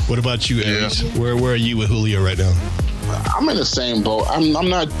worried. What about you, Aries? Yeah. Where are you with Julio right now? I'm in the same boat. I'm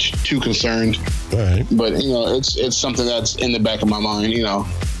not too concerned. All right. But it's something that's in the back of my mind.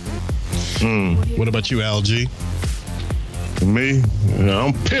 What about you, LG? Me?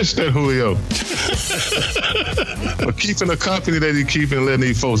 I'm pissed at Julio. For keeping the company that he keeping and letting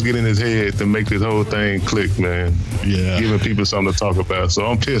these folks get in his head to make this whole thing click, man. Yeah. Giving people something to talk about. So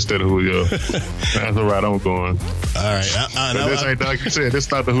I'm pissed at Julio. That's all right. I'm going. All right. This ain't, like you said, this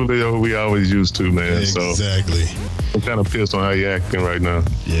not the Julio we always used to, man. Exactly. So I'm kind of pissed on how you acting right now.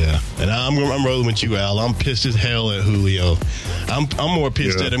 Yeah. And I'm rolling with you, Al. I'm pissed as hell at Julio. I'm more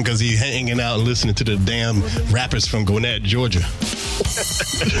pissed at him because he's hanging out and listening to the damn rappers from Gwinnett, Georgia.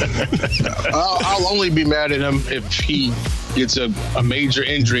 I'll only be mad at him if he gets a major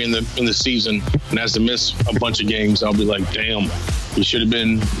injury in the season and has to miss a bunch of games. I'll be like, damn, he should have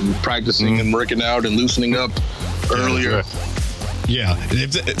been practicing and working out and loosening up earlier. Yeah,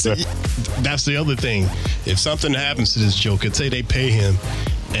 that's the other thing. If something happens to this joker, say they pay him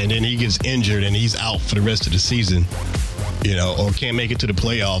and then he gets injured and he's out for the rest of the season, or can't make it to the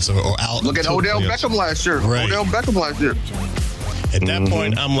playoffs or out. Look at Odell Beckham last year. Right. Odell Beckham last year. At that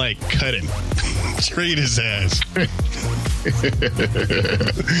point, I'm like, cut him. Trade his ass.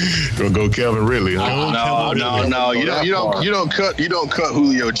 Gonna go Calvin Ridley, huh? No. You don't cut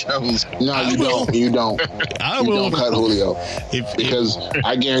Julio Jones. No, you don't. I will. will. Don't cut Julio. Because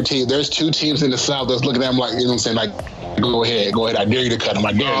I guarantee you, there's two teams in the South that's looking at him like, like, go ahead. I dare you to cut him.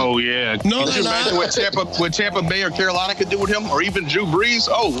 I dare you. Oh, yeah. No, Can you imagine what Tampa Bay or Carolina could do with him, or even Drew Brees?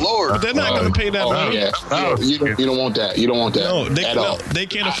 Oh, Lord. But they're not going to pay that money. Yeah. You don't want that. You don't want that. No, at all. They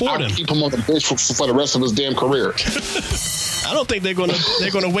can't afford him. Keep him on the bench for the rest of his damn career. I don't think they're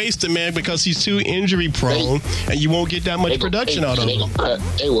gonna waste him, man, because he's too injury prone, and you won't get that much production out of him.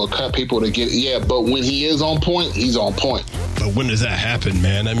 They will cut people to get but when he is on point, he's on point. But when does that happen,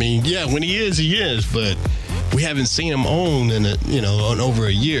 man? I mean, yeah, when he is, but we haven't seen him in over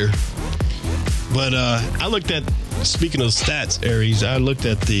a year. But I looked at, speaking of stats, Aries, I looked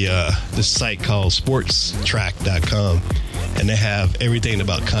at the site called sportstrack.com, and they have everything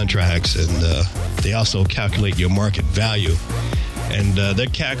about contracts, and they also calculate your market value. And they're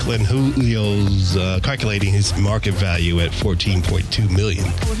calculating his market value at $14.2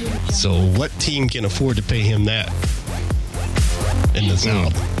 million. So what team can afford to pay him that in the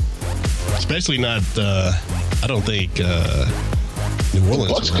South? Especially not, I don't think New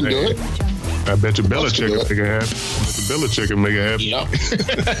Orleans. Bucks can do it. I bet you Belichick can make it happen. Belichick can make it happen. Yep.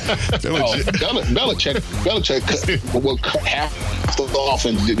 Belichick will cut half the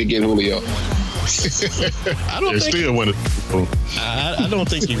offense to get Julio. I don't think still winning. I don't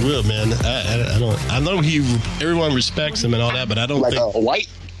think he will, man. I know everyone respects him and all that, but I don't think a White.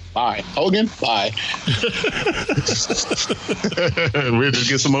 Bye. Hogan, bye. We'll just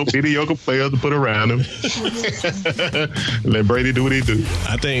get some more mediocre players to put around him. Let Brady do what he do.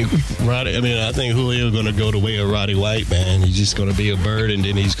 I think Julio's going to go the way of Roddy White, man. He's just going to be a bird, and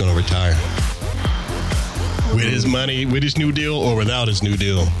then he's going to retire. With his money, with his new deal, or without his new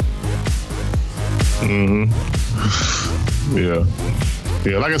deal. Mm-hmm. Yeah.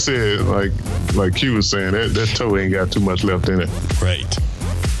 Yeah, like I said, like Q was saying, that toe ain't got too much left in it. Right.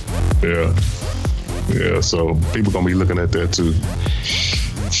 Yeah. Yeah, so people going to be looking at that too.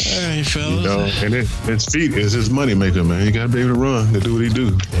 All right, fellas. You know, and his feet is his money maker, man. He got to be able to run to do what he do.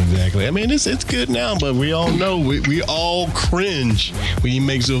 Exactly. I mean, it's good now, but we all know, we all cringe when he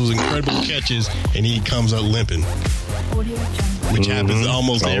makes those incredible catches and he comes out limping. Which happens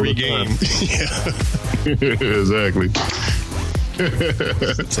almost all every the game. Yeah. Exactly.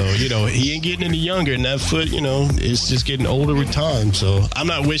 So, he ain't getting any younger, and that foot, it's just getting older with time. So I'm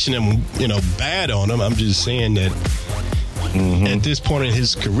not wishing him, bad on him. I'm just saying that at this point in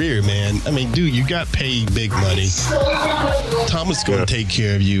his career, man, I mean, dude, you got paid big money. Thomas going to take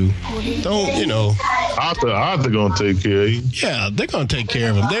care of you. Don't, Arthur going to take care of you. Yeah, they're going to take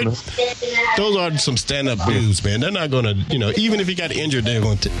care of him. Those are some stand-up dudes, man. They're not going to, even if he got injured, they're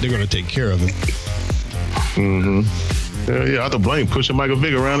going to take care of him. Mm-hmm. Yeah, Arthur Blank pushing Michael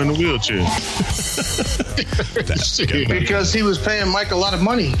Vick around in the wheelchair. Because he was paying Mike a lot of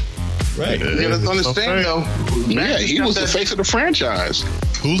money. Right. You gotta understand, though. Yeah, he was the face of the franchise.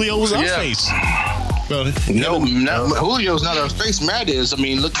 Julio was our face. Well, Julio's not our face. Matt is. I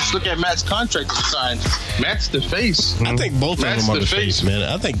mean, look at Matt's contract that he signed. Matt's the face. I think both of them are the face, man.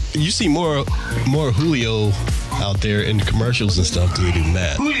 I think you see more Julio out there in the commercials and stuff than you do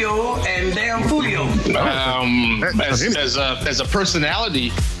Matt. Julio and damn Julio. As a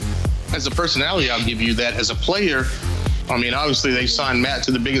personality, I'll give you that. As a player, I mean, obviously they signed Matt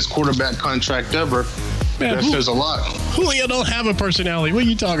to the biggest quarterback contract ever. Man, that says a lot. Julio don't have a personality. What are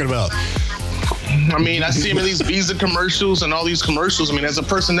you talking about? I mean, I see him in these Visa commercials and all these commercials. I mean, as a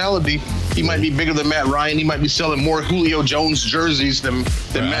personality, he might be bigger than Matt Ryan. He might be selling more Julio Jones jerseys than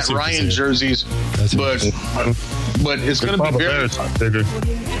Matt Ryan jerseys. But it's going to be very.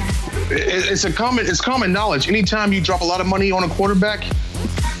 It's common knowledge. Anytime you drop a lot of money on a quarterback,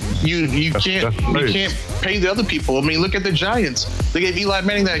 you can't pay the other people. I mean, look at the Giants. They gave Eli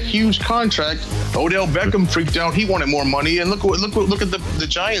Manning that huge contract. Odell Beckham freaked out. He wanted more money. And look at the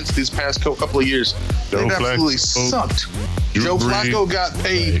Giants these past couple of years. They've absolutely sucked. Joe Flacco got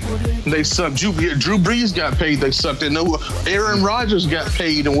paid. They sucked. Drew Brees got paid. They sucked. And Aaron Rodgers got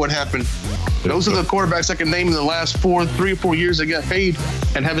paid. And what happened? Those are the quarterbacks I can name in the last 3 or 4 years that got paid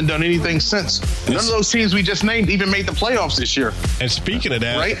and haven't done anything since. None of those teams we just named even made the playoffs this year. And speaking of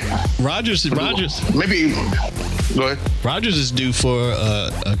that, right? Rodgers. Maybe. Go ahead. Rodgers is due for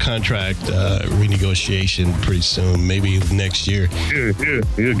a contract renegotiation pretty soon, maybe next year. Yeah,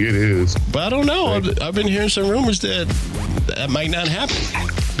 he'll get his. But I don't know. I've been hearing some rumors that might not happen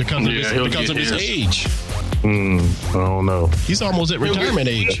because of his age. I don't know. He's almost at retirement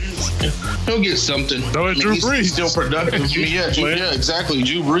age. He'll get something. Drew Brees. He's still productive. yeah, exactly.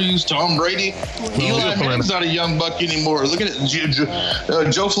 Drew Brees, Tom Brady. Eli Manning's not a young buck anymore. Look at it.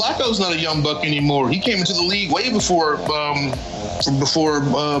 Joe Flacco's not a young buck anymore. He came into the league way before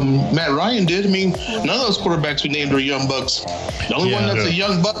Matt Ryan did. I mean, none of those quarterbacks we named are young bucks. The only one that's a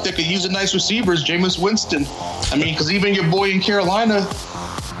young buck that could use a nice receiver is Jameis Winston. I mean, because even your boy in Carolina,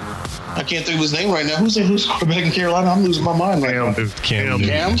 I can't think of his name right now. Who's quarterback in Carolina? I'm losing my mind right now. Cam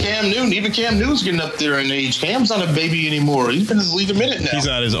Newton. Even Cam Newton's getting up there in age. Cam's not a baby anymore. He's been in the league a minute now. He's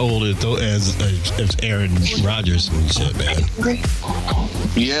not as old as Aaron Rodgers and shit, man.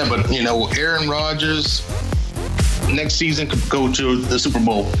 Yeah, but Aaron Rodgers next season could go to the Super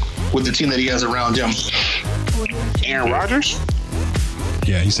Bowl with the team that he has around him. Aaron Rodgers?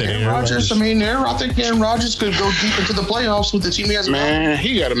 Yeah, he said Aaron Rodgers. I mean, I think Aaron Rodgers could go deep into the playoffs with the team he has. Man,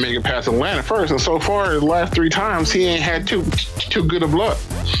 he got to make it past Atlanta first. And so far, the last 3 times, he ain't had too good of luck.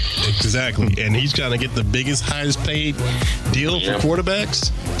 Exactly. And he's trying to get the biggest, highest paid deal for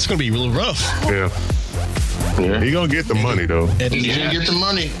quarterbacks. It's going to be real rough. Yeah. He going to get the money, though. He's going to get the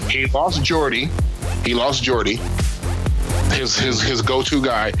money. He lost Jordy. His go-to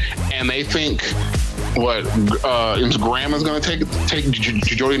guy. And they think... is Graham is going to take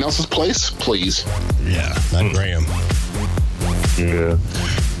Jordy Nelson's place? Please. Yeah, not Graham. Yeah,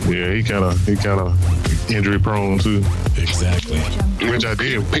 he kind of injury prone too. Exactly. Which I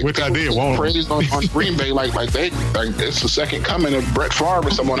did want. Praise on Green Bay like it's the second coming of Brett Favre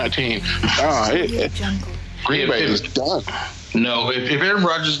or someone on that team. Green Bay is done. No, if Aaron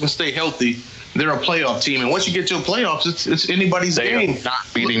Rodgers can stay healthy, they're a playoff team, and once you get to a playoffs, it's anybody's game. Not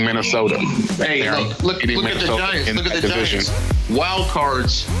beating Minnesota. Hey, look at the Giants. Look at the Giants. Wild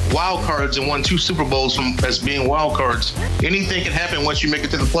cards, and won 2 Super Bowls as being wild cards. Anything can happen once you make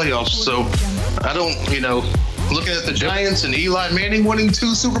it to the playoffs. So I don't, looking at the Giants and Eli Manning winning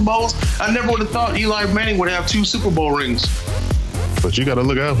 2 Super Bowls, I never would have thought Eli Manning would have 2 Super Bowl rings. But you got to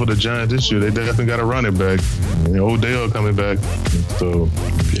look out for the Giants this year. They definitely got a running back. Odell coming back. So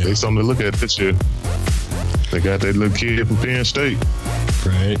they something to look at this year. They got that little kid from Penn State.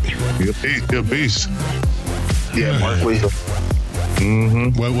 Right. He's a beast. Yeah, Barkley.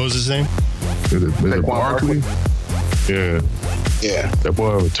 Mm-hmm. What was his name? Is it Barkley? Yeah. Yeah. That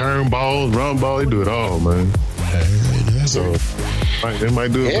boy return balls, run ball, he do it all, man. So they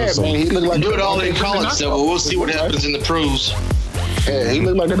might do it. Yeah, man, he looked like do it all in college, so we'll see what happens in the pros. Yeah, he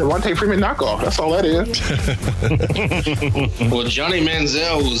looked like the Devontae Freeman knockoff. That's all that is. Well, Johnny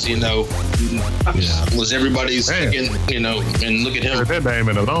Manziel was everybody's second, and look at him. Heard that name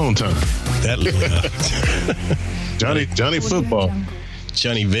in a long time. Johnny Football.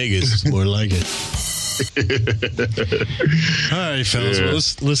 Johnny Vegas is more like it. All right, fellas. Yeah. Well,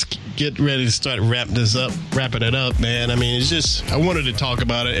 let's get ready to start wrapping it up, man. I mean, it's just I wanted to talk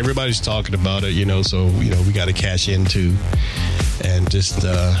about it. Everybody's talking about it, so we got to cash into and just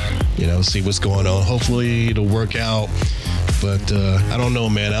see what's going on. Hopefully, it'll work out. But I don't know,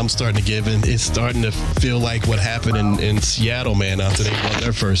 man. I'm starting to give in. It's starting to feel like what happened in Seattle, man, after they won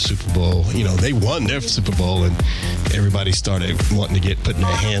their first Super Bowl. They won their Super Bowl, and everybody started wanting to putting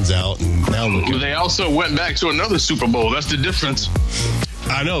their hands out. And now they also went back to another Super Bowl. That's the difference.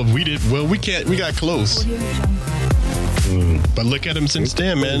 I know. We did. Well, we got close. But look at them since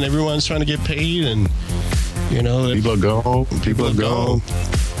then, man. Everyone's trying to get paid, and people are gone. People are gone.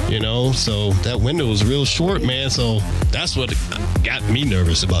 So that window was real short, man. So that's what got me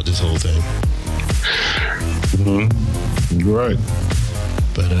nervous about this whole thing. Mm-hmm. You're right.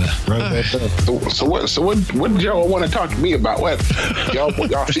 But so what did y'all want to talk to me about? What y'all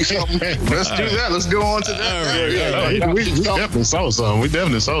see something? Let's do that. Let's go on to that. We definitely saw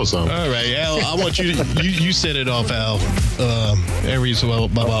something. All right, Al. I want you to you set it off, Al. Aries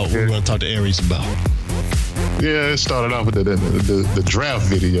about what we want to talk to Aries about. Yeah, it started off with the draft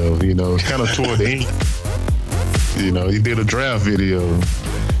video. It's kind of toward the end. He did a draft video, and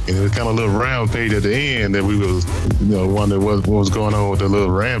it was kind of a little rampage at the end that we was, wondering what was going on with the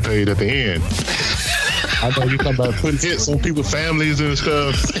little rampage at the end. I thought you talking about putting hits on people's families and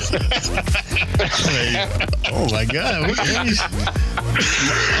stuff. Oh my God!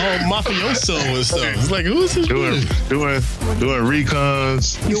 Mafioso and stuff. It's like, who's this? Doing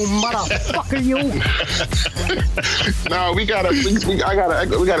recons. You motherfucker, you. No, we got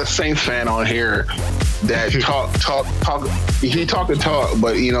a Saints fan on here that talk. He talk the talk,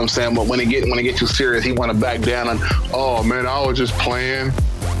 but you know what I'm saying. But when it get too serious, he want to back down and oh man, I was just playing.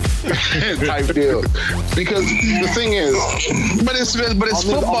 Type deal, because the thing is, but it's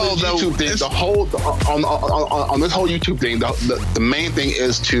football though. YouTube thing, on this whole YouTube thing, the main thing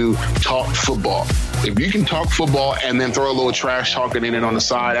is to talk football. If you can talk football and then throw a little trash talking in it on the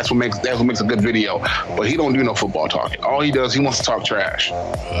side, that's what makes a good video. But he don't do no football talking. All he does, he wants to talk trash.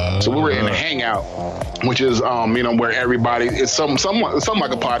 So we were in a hangout, which is where everybody it's something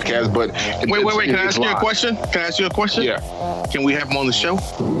like a podcast, but wait. Can I ask you a question? Yeah. Can we have him on the show?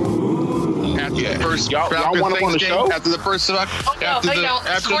 After the first, y'all want him on the show? After the first, after the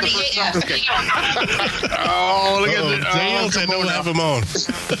first. Okay. Oh, look at that! Daniel said don't have him on.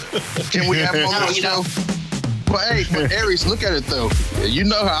 Can we have him on the show? But Aries, look at it though. You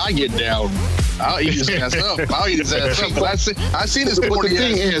know how I get down. I'll eat his ass up. But I seen his corny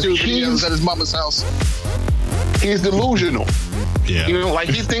ass videos at his mama's house. He's delusional. Yeah. Like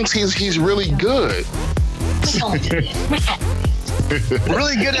he thinks he's really good.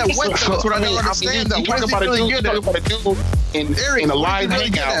 Really good at what? That's what I don't understand. Though. What is he really good at? In a live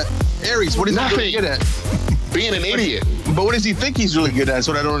hangout. Aries, what is he really good at? Being an idiot. But what does he think he's really good at? That's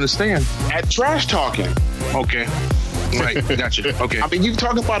what I don't understand. At trash talking. Okay. Right, gotcha. Okay. I mean, you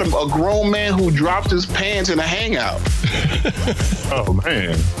talking about a grown man who dropped his pants in a hangout. Oh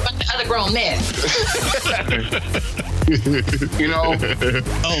man. Other grown men.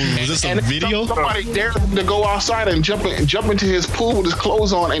 Oh, is this a video? Somebody dared him to go outside and jump into his pool with his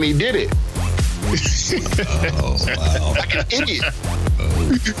clothes on, and he did it. Oh wow! Like an idiot. Oh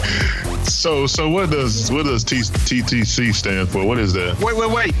So what does TTC stand for? What is that?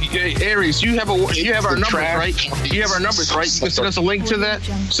 Wait. Hey, Aries, you have our numbers, right? You have our numbers, right? You can send us a link to that.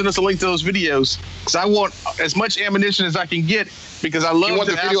 Send us a link to those videos because I want as much ammunition as I can get because I love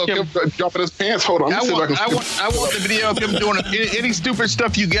the video of him jumping his pants. Hold on. I want the video of him doing any stupid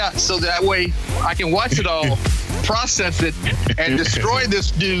stuff you got, so that way I can watch it all, process it, and destroy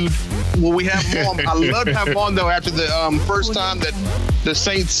this dude when we have him on. I love to have him on though after the first time that the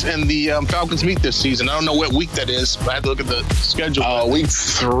Saints and the Falcons meet this season. I don't know what week that is, but I have to look at the schedule. Week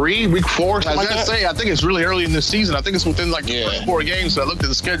 3, week 4. I was gonna say I think it's really early in the season. I think it's within like the first 4 games. So I looked at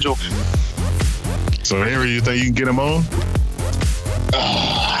the schedule. So Harry, you think you can get him on?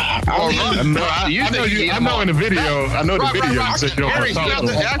 I know in the video. I know the video. You said you don't want to talk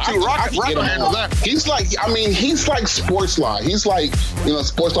to him. He's like Sports Live. He's like,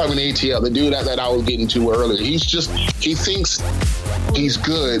 Sports Live and ATL, the dude that I was getting to earlier. He thinks he's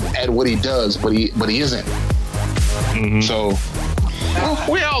good at what he does, but he isn't. Mm-hmm. So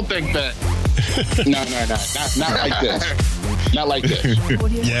we all think that. No, not like this. Not like this.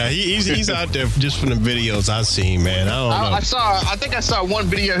 Yeah, he's out there just from the videos I've seen, man. I don't know. I think I saw one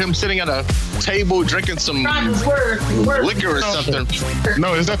video of him sitting at a table drinking some liquor or something.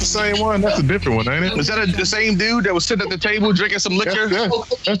 No, is that the same one? That's a different one, ain't it? Is that the same dude that was sitting at the table drinking some liquor?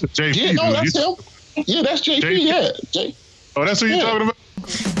 That's the JP. Yeah, no, that's him. Yeah, that's JP. Yeah. Oh, that's who you're talking about?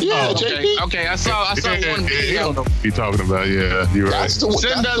 Yeah, JP. Okay, I saw one video. You talking about? Yeah, you're right. That's the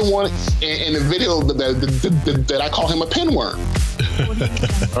one in the video that I call him a pinworm.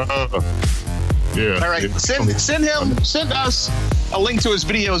 Yeah. All right, send us a link to his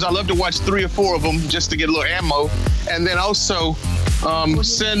videos. I love to watch 3 or 4 of them just to get a little ammo, and then also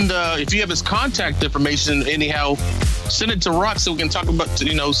send if you have his contact information. Anyhow, send it to Rock so we can talk about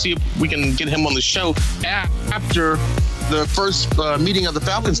see if we can get him on the show after the first meeting of the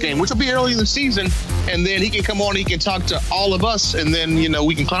Falcons game, which will be early in the season, and then he can come on, he can talk to all of us, and then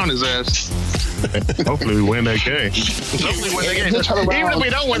we can clown his ass. Hopefully we win that game. Even if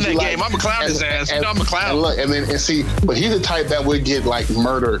we don't win that game, I'm a clown his ass. I'm a clown. And look, but he's the type that would get like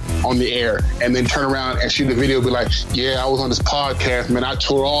murdered on the air, and then turn around and shoot the video, and be like, "Yeah, I was on this podcast, man. I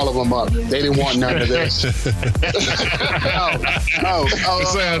tore all of them up. They didn't want none of this." No.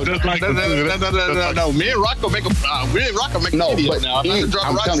 Me and Rock will make a video now.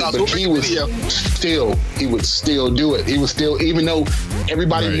 He would still do it. He would still, even though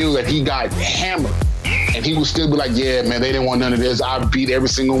everybody knew that he got hammered, and he would still be like, "Yeah, man, they didn't want none of this. I beat every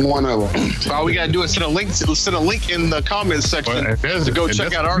single one of them." So all we gotta do is send a link in the comments section to go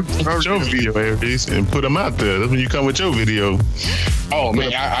check out our video, and put them out there. That's when you come with your video. Oh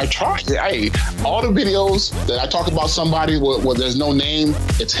man, I tried. Hey, all the videos that I talk about somebody where there's no name,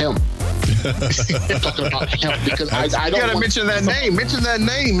 it's him. I'm talking about him because I don't gotta mention that name. Mention that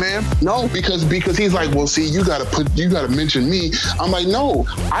name, man. No, because he's like, well, see, you gotta mention me. I'm like, no,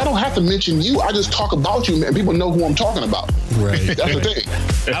 I don't have to mention you. I just talk about you, man. People know who I'm talking about. Right. That's the thing.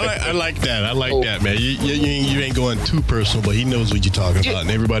 I like that. I like that, man. You ain't going too personal, but he knows what you're talking about,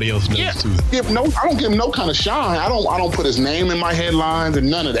 and everybody else knows too. I don't give him no kind of shine. I don't put his name in my headlines and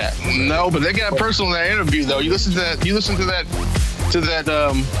none of that. No, but they got personal in that interview though. You listen to that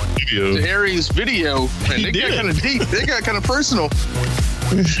video. To Aries video, and they got kind of deep. They got kind of personal.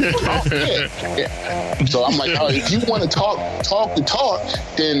 Yeah. So I'm like, if you want to talk,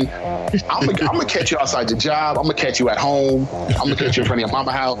 then I'm gonna catch you outside the job. I'm gonna catch you at home. I'm gonna catch you in front of your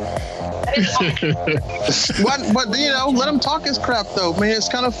mama house. But let him talk his crap though, man. It's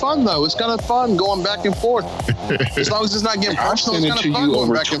kind of fun though. It's kind of fun going back and forth. As long as it's not getting personal, it's kind of fun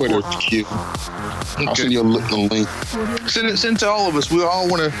going back and forth. I'll send you a link. Send to all of us. We all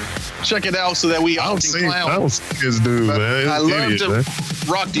want to check it out so that we all can clown. I don't see this dude, man. I love to.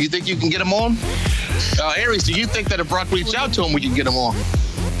 Rock, do you think you can get him on? Aries, do you think that if Rock reached out to him, we can get him on?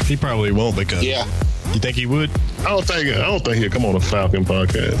 He probably won't because. Yeah. You think he would? I don't think he'll come on a Falcon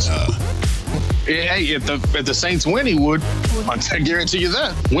podcast. Hey, if the Saints win, he would. I guarantee you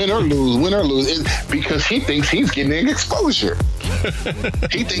that. Win or lose, because he thinks he's getting exposure.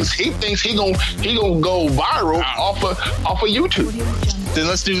 he thinks he gonna go viral off of YouTube. Then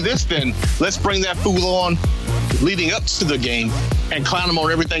let's do this. Then let's bring that fool on leading up to the game and clown him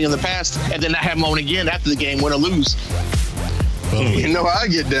on everything in the past, and then not have him on again after the game, win or lose. You know how I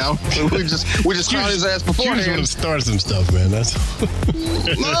get down. We just clown his ass beforehand. You just want to start some stuff, man. That's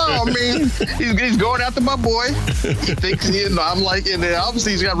no, I mean he's going after my boy. He thinks I'm like, and then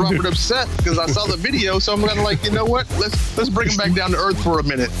obviously he's got Robert upset because I saw the video. So I'm gonna like, you know what? Let's bring him back down to earth for a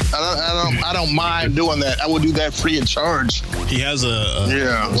minute. I don't mind doing that. I will do that free of charge. He has a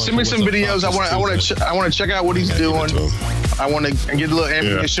Send me some videos. I want to check out what he's doing. I want to get a little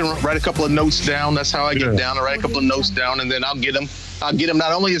ammunition, write a couple of notes down. That's how I get down. I write a couple of notes down, and then I'll get him.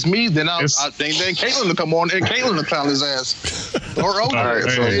 Not only as me, then then Caitlin will come on, and Caitlin will clown his ass. Or over. All right,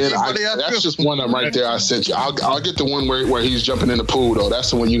 so that's just one of them right there. I sent you. I'll get the one where he's jumping in the pool though. That's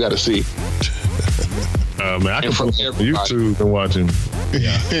the one you got to see. Man, I can from YouTube and watch him.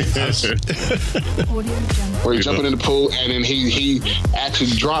 Yeah. Where he's jumping in the pool, and then he actually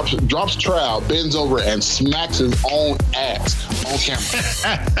drops trowel, bends over, and smacks his own ass on camera.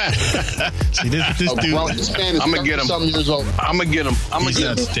 See, this dude. This man is I'm gonna get him. Some years old. I'm gonna get him. I'm gonna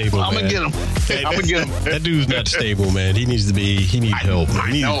get him. Stable, I'm gonna get him. I'm gonna get him. That dude's not stable, man. He needs help.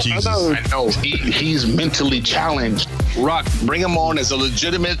 He needs Jesus. I know. He's mentally challenged. Rock, bring him on as a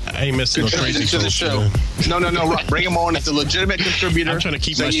legitimate I ain't missing no crazy to the folks, show. Man. No, Rock, bring him on as a legitimate contributor. I'm trying to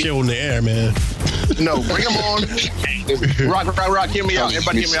keep my show in the air, man. No, bring him on. Rock, hear me out.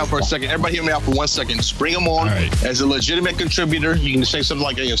 Everybody hear me out for a second. Everybody hear me out for 1 second. Just bring him on as a legitimate contributor. You can say something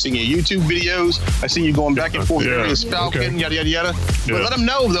like, I've seen your YouTube videos. I see you going back and forth with Aries Falcon, yada, yada, yada. But let him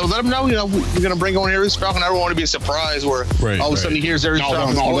know, though. Let him know, we're going to bring on Aries Falcon. I don't want to be a surprise where all of a sudden he hears Aries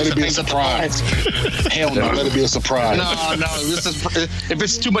Falcon. No, let it be a surprise. Hell no, let it be a surprise. No. If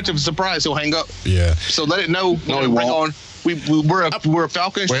it's too much of a surprise, he'll hang up. Yeah. So let it know. No, he won't. On. We're a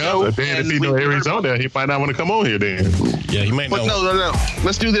Falcon show. Well, then if he know Aries on there, he might not want to come on here then. Yeah, he might not. But no.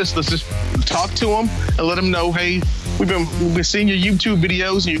 Let's do this. Let's just talk to him and let him know, hey, we've been seeing your YouTube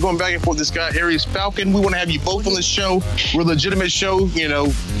videos and you're going back and forth with this guy, Aries Falcon. We want to have you both on the show. We're a legitimate show, Yeah,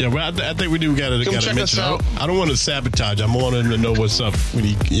 well, I think we do got to mention. I don't want to sabotage. I want him to know what's up when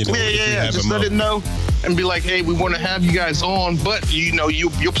he, Yeah. Just let it know and be like, hey, we want to have you guys on, but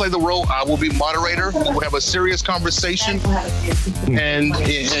you'll play the role. I will be moderator. We'll have a serious conversation, and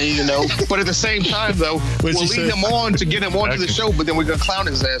but at the same time though, we'll lead him on to get him onto the show, but then we're gonna clown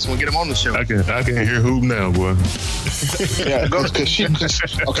his ass when we get him on the show. I can hear Hoop now, boy. Yeah, because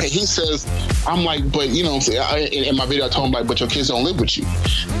he says, I'm like, but in my video I told him like, but your kids don't live with you,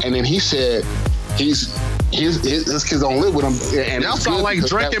 and then he said his kids don't live with him, and y'all sound like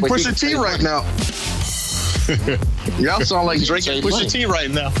Drake and Pusha T right now. Y'all sound like Drake and Pusha T right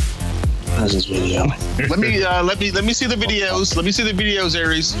now. How's this video? Let me see the videos. Let me see the videos,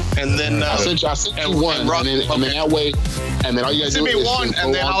 Aries, and then I sent you one, and then that way, and then all you gotta do is send me one,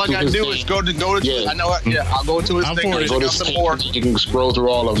 and then all I gotta do is go to. Yeah. I know what. Yeah, I'll go to his thing. Go to some more. You can scroll through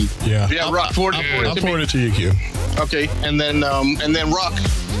all of them. Yeah. Rock, forward it to you, Q. Okay, and then Rock,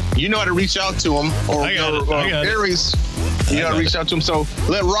 you know how to reach out to him, or Aries. You know how to reach out to him. So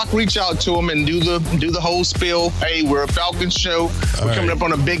let Rock reach out to him and do the whole spiel. Hey, we're a Falcons show. We're coming up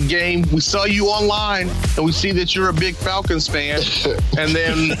on a big game. We saw you online, and we see that you're a big Falcons fan. And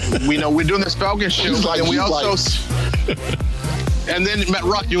then we're doing this Falcons show, and we also. And then Matt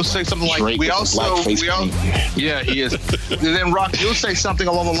Rock, you'll say something like, Drake yeah, he is. And then Rock, you'll say something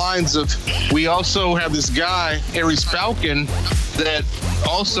along the lines of, we also have this guy, Aries Falcon, that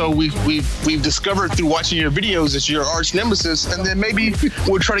also we've discovered through watching your videos is your arch nemesis, and then maybe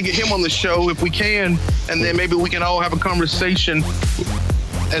we'll try to get him on the show if we can, and then maybe we can all have a conversation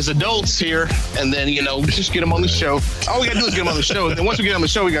as adults here, and then just get him on the show. All we gotta do is get him on the show, and then once we get him on the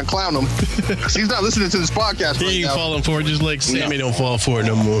show, we gotta clown him. He's not listening to this podcast right now. He ain't falling for it, just like Sammy don't fall for it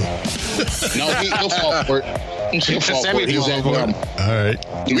no more. No, he'll fall for it. Sammy He's that dumb. All right.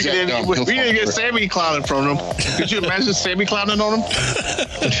 We didn't get Sammy clowning from him. Could you imagine Sammy clowning on him?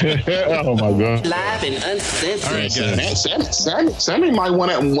 Oh my God! Live and uncensored. All right, guys. Sammy might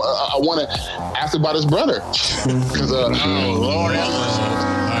want to ask about his brother. Because oh Lord,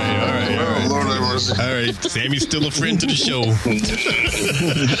 all right. Sammy's still a friend to the show.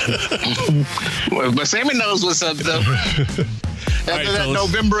 But Sammy knows what's up, though. After that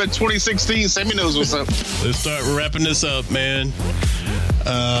November of 2016, Sammy knows what's up. Let's start wrapping this up, man.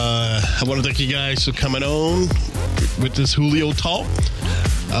 I want to thank you guys for coming on with this Julio talk.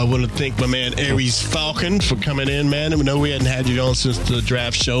 I want to thank my man Aries Falcon for coming in, man. We know we hadn't had you on since the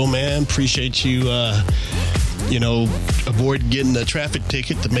draft show, man. Appreciate you, avoid getting a traffic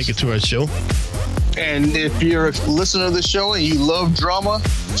ticket to make it to our show. And if you're a listener to the show and you love drama,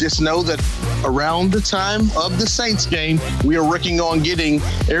 just know that around the time of the Saints game, we are working on getting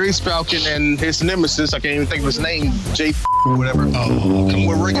Aries Falcon and his nemesis, I can't even think of his name, Jay or whatever.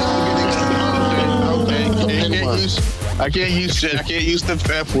 We're working on getting I can't use the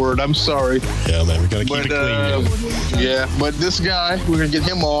F word. I'm sorry. Yeah, man, we gotta keep it clean. Yeah, but this guy, we're gonna get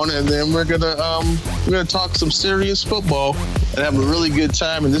him on, and then we're gonna talk some serious football and have a really good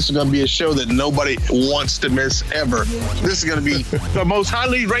time. And this is gonna be a show that nobody wants to miss ever. This is gonna be the most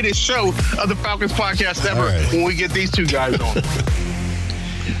highly rated show of the Falcons podcast ever when we get these two guys on.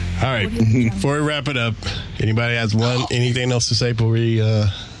 All right, before we wrap it up, Anybody has anything else to say before we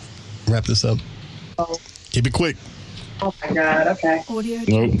wrap this up? Keep it quick. Oh my God. Okay.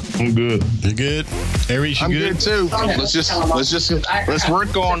 Nope, I'm good. You're good. Aries, you I'm good? good too. Okay. Let's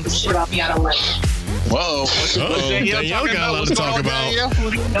work on. Whoa. Danielle got a lot to talk about.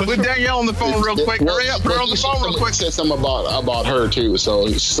 Put Danielle on the phone real quick. Hurry up. Put her on the phone real quick. Said something about her too. So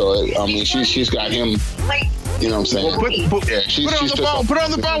I mean, she's got him. You know what I'm saying? Well, put her on the phone. Put her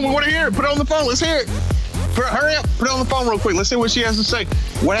on the phone. We want to hear it. Put her on the phone. Let's hear it. Hurry up. Put her on the phone real quick. Let's see what she has to say.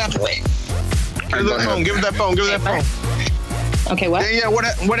 What happened? Give her that phone. Give her that phone. Give her that phone. Okay, what? Danielle,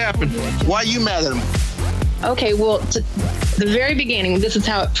 what happened? Why are you mad at him? Okay, well, the very beginning, this is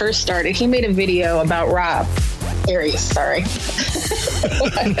how it first started. He made a video about Rob. Aries, sorry.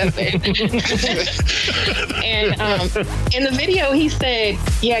 And in the video, he said,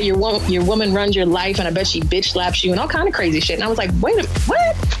 yeah, your woman runs your life, and I bet she bitch slaps you and all kind of crazy shit. And I was like, wait a minute,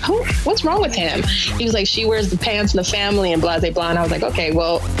 what? What's wrong with him? He was like, she wears the pants in the family and blah, blah, blah. And I was like, okay,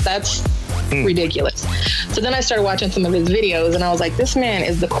 well, that's ridiculous. So then I started watching some of his videos, and I was like, this man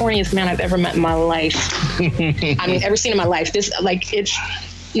is the corniest man I've ever met in my life. I mean, ever seen in my life.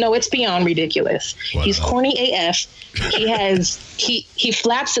 It's beyond ridiculous. Wow. He's corny AF. He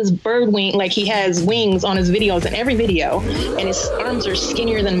flaps his bird wing, like he has wings on his videos in every video, and his arms are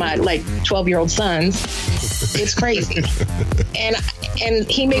skinnier than my 12-year-old son's. It's crazy. And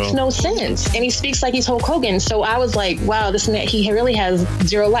he makes no sense. And he speaks like he's Hulk Hogan. So I was like, wow, this man, he really has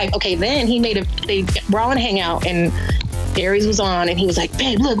zero life. Okay, then he they were on a hangout, and Aries was on, and he was like,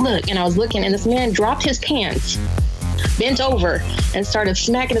 babe, look. And I was looking, and this man dropped his pants, bent over, and started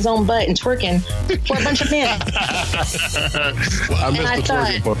smacking his own butt and twerking for a bunch of men.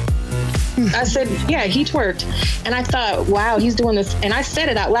 I said, yeah, he twerked. And I thought, wow, he's doing this. And I said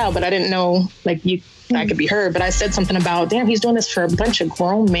it out loud, but I didn't know, I could be heard. But I said something about, damn, he's doing this for a bunch of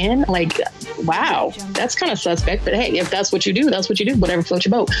grown men. Like, wow, that's kind of suspect. But hey, if that's what you do, that's what you do. Whatever floats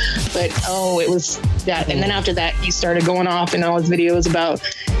your boat. But, it was that. And then after that, he started going off in all his videos about,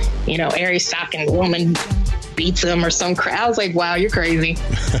 Aries stalking a woman beats him or some crap. I was like, wow, you're crazy.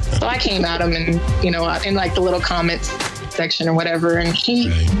 So I came at him and, in the little comments section or whatever, and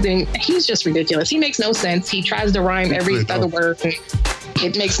he's just ridiculous. He makes no sense. He tries to rhyme every other word, and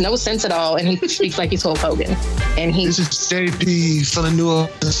it makes no sense at all, and he speaks like he's Hulk Hogan. And this is JP for the New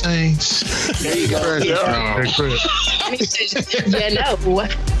Orleans Saints. There you go. And he says,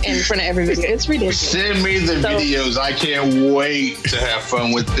 in front of every video. It's ridiculous. Send me the videos. I can't wait to have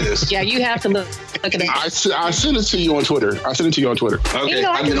fun with this. Yeah, you have to look at it. I sent it to you on Twitter. Okay.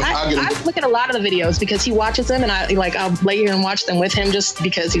 I look at a lot of the videos because he watches them, and I'll lay here and watch them with him just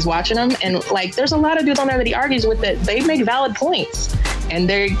because he's watching them. And there's a lot of dudes on there that he argues with that they make valid points, and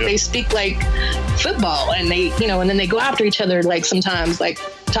they speak like football, and they and then they go after each other sometimes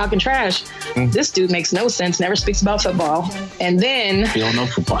talking trash. This dude makes no sense, never speaks about football, and then he don't know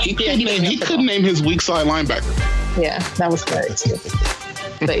football. He couldn't name his weak side linebacker. Yeah, that was very stupid.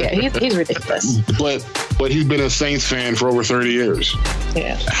 But yeah, he's ridiculous. But he's been a Saints fan for over 30 years.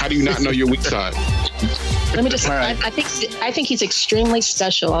 Yeah. How do you not know your weak side? Let me just. Right. I think he's extremely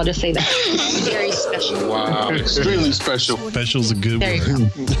special. I'll just say that. Very special. Wow, extremely special. Special's a good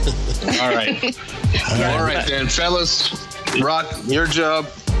word. All right. All right then, fellas. Rock, your job.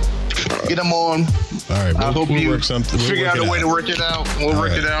 Get them on. All right. I hope you work something. Figure out a way to work it out. We'll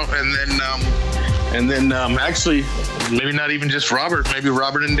work it out, and then actually, maybe not even just Robert. Maybe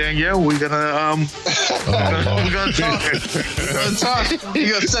Robert and Danielle. We're gonna we're gonna talk.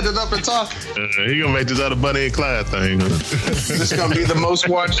 You're gonna set it up and talk. He gonna make this out of Bunny and Clyde thing. This is gonna be the most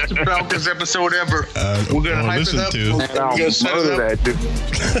watched Falcons episode ever. We're gonna hype it up. We're gonna set it up.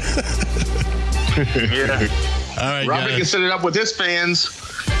 Yeah. All right, Robert guys. can set it up with his fans.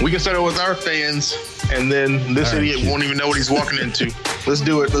 We can set it with our fans, and then this idiot won't even know what he's walking into. Let's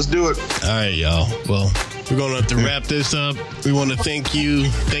do it. All right, y'all. Well, we're going to have to wrap this up. We want to thank you.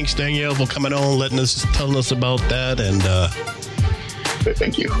 Thanks, Danielle, for coming on, telling us about that. And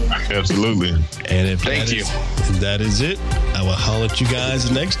thank you. Absolutely. And if that is it, I will holler at you guys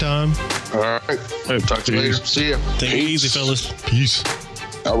next time. All right. Hey, talk to you later. See ya. Take it easy, fellas. Peace.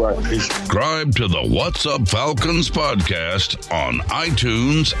 All right. Subscribe to the What's Up Falcons podcast on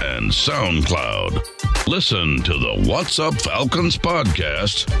iTunes and SoundCloud. Listen to the What's Up Falcons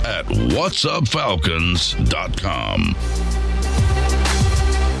podcast at whatsupfalcons.com.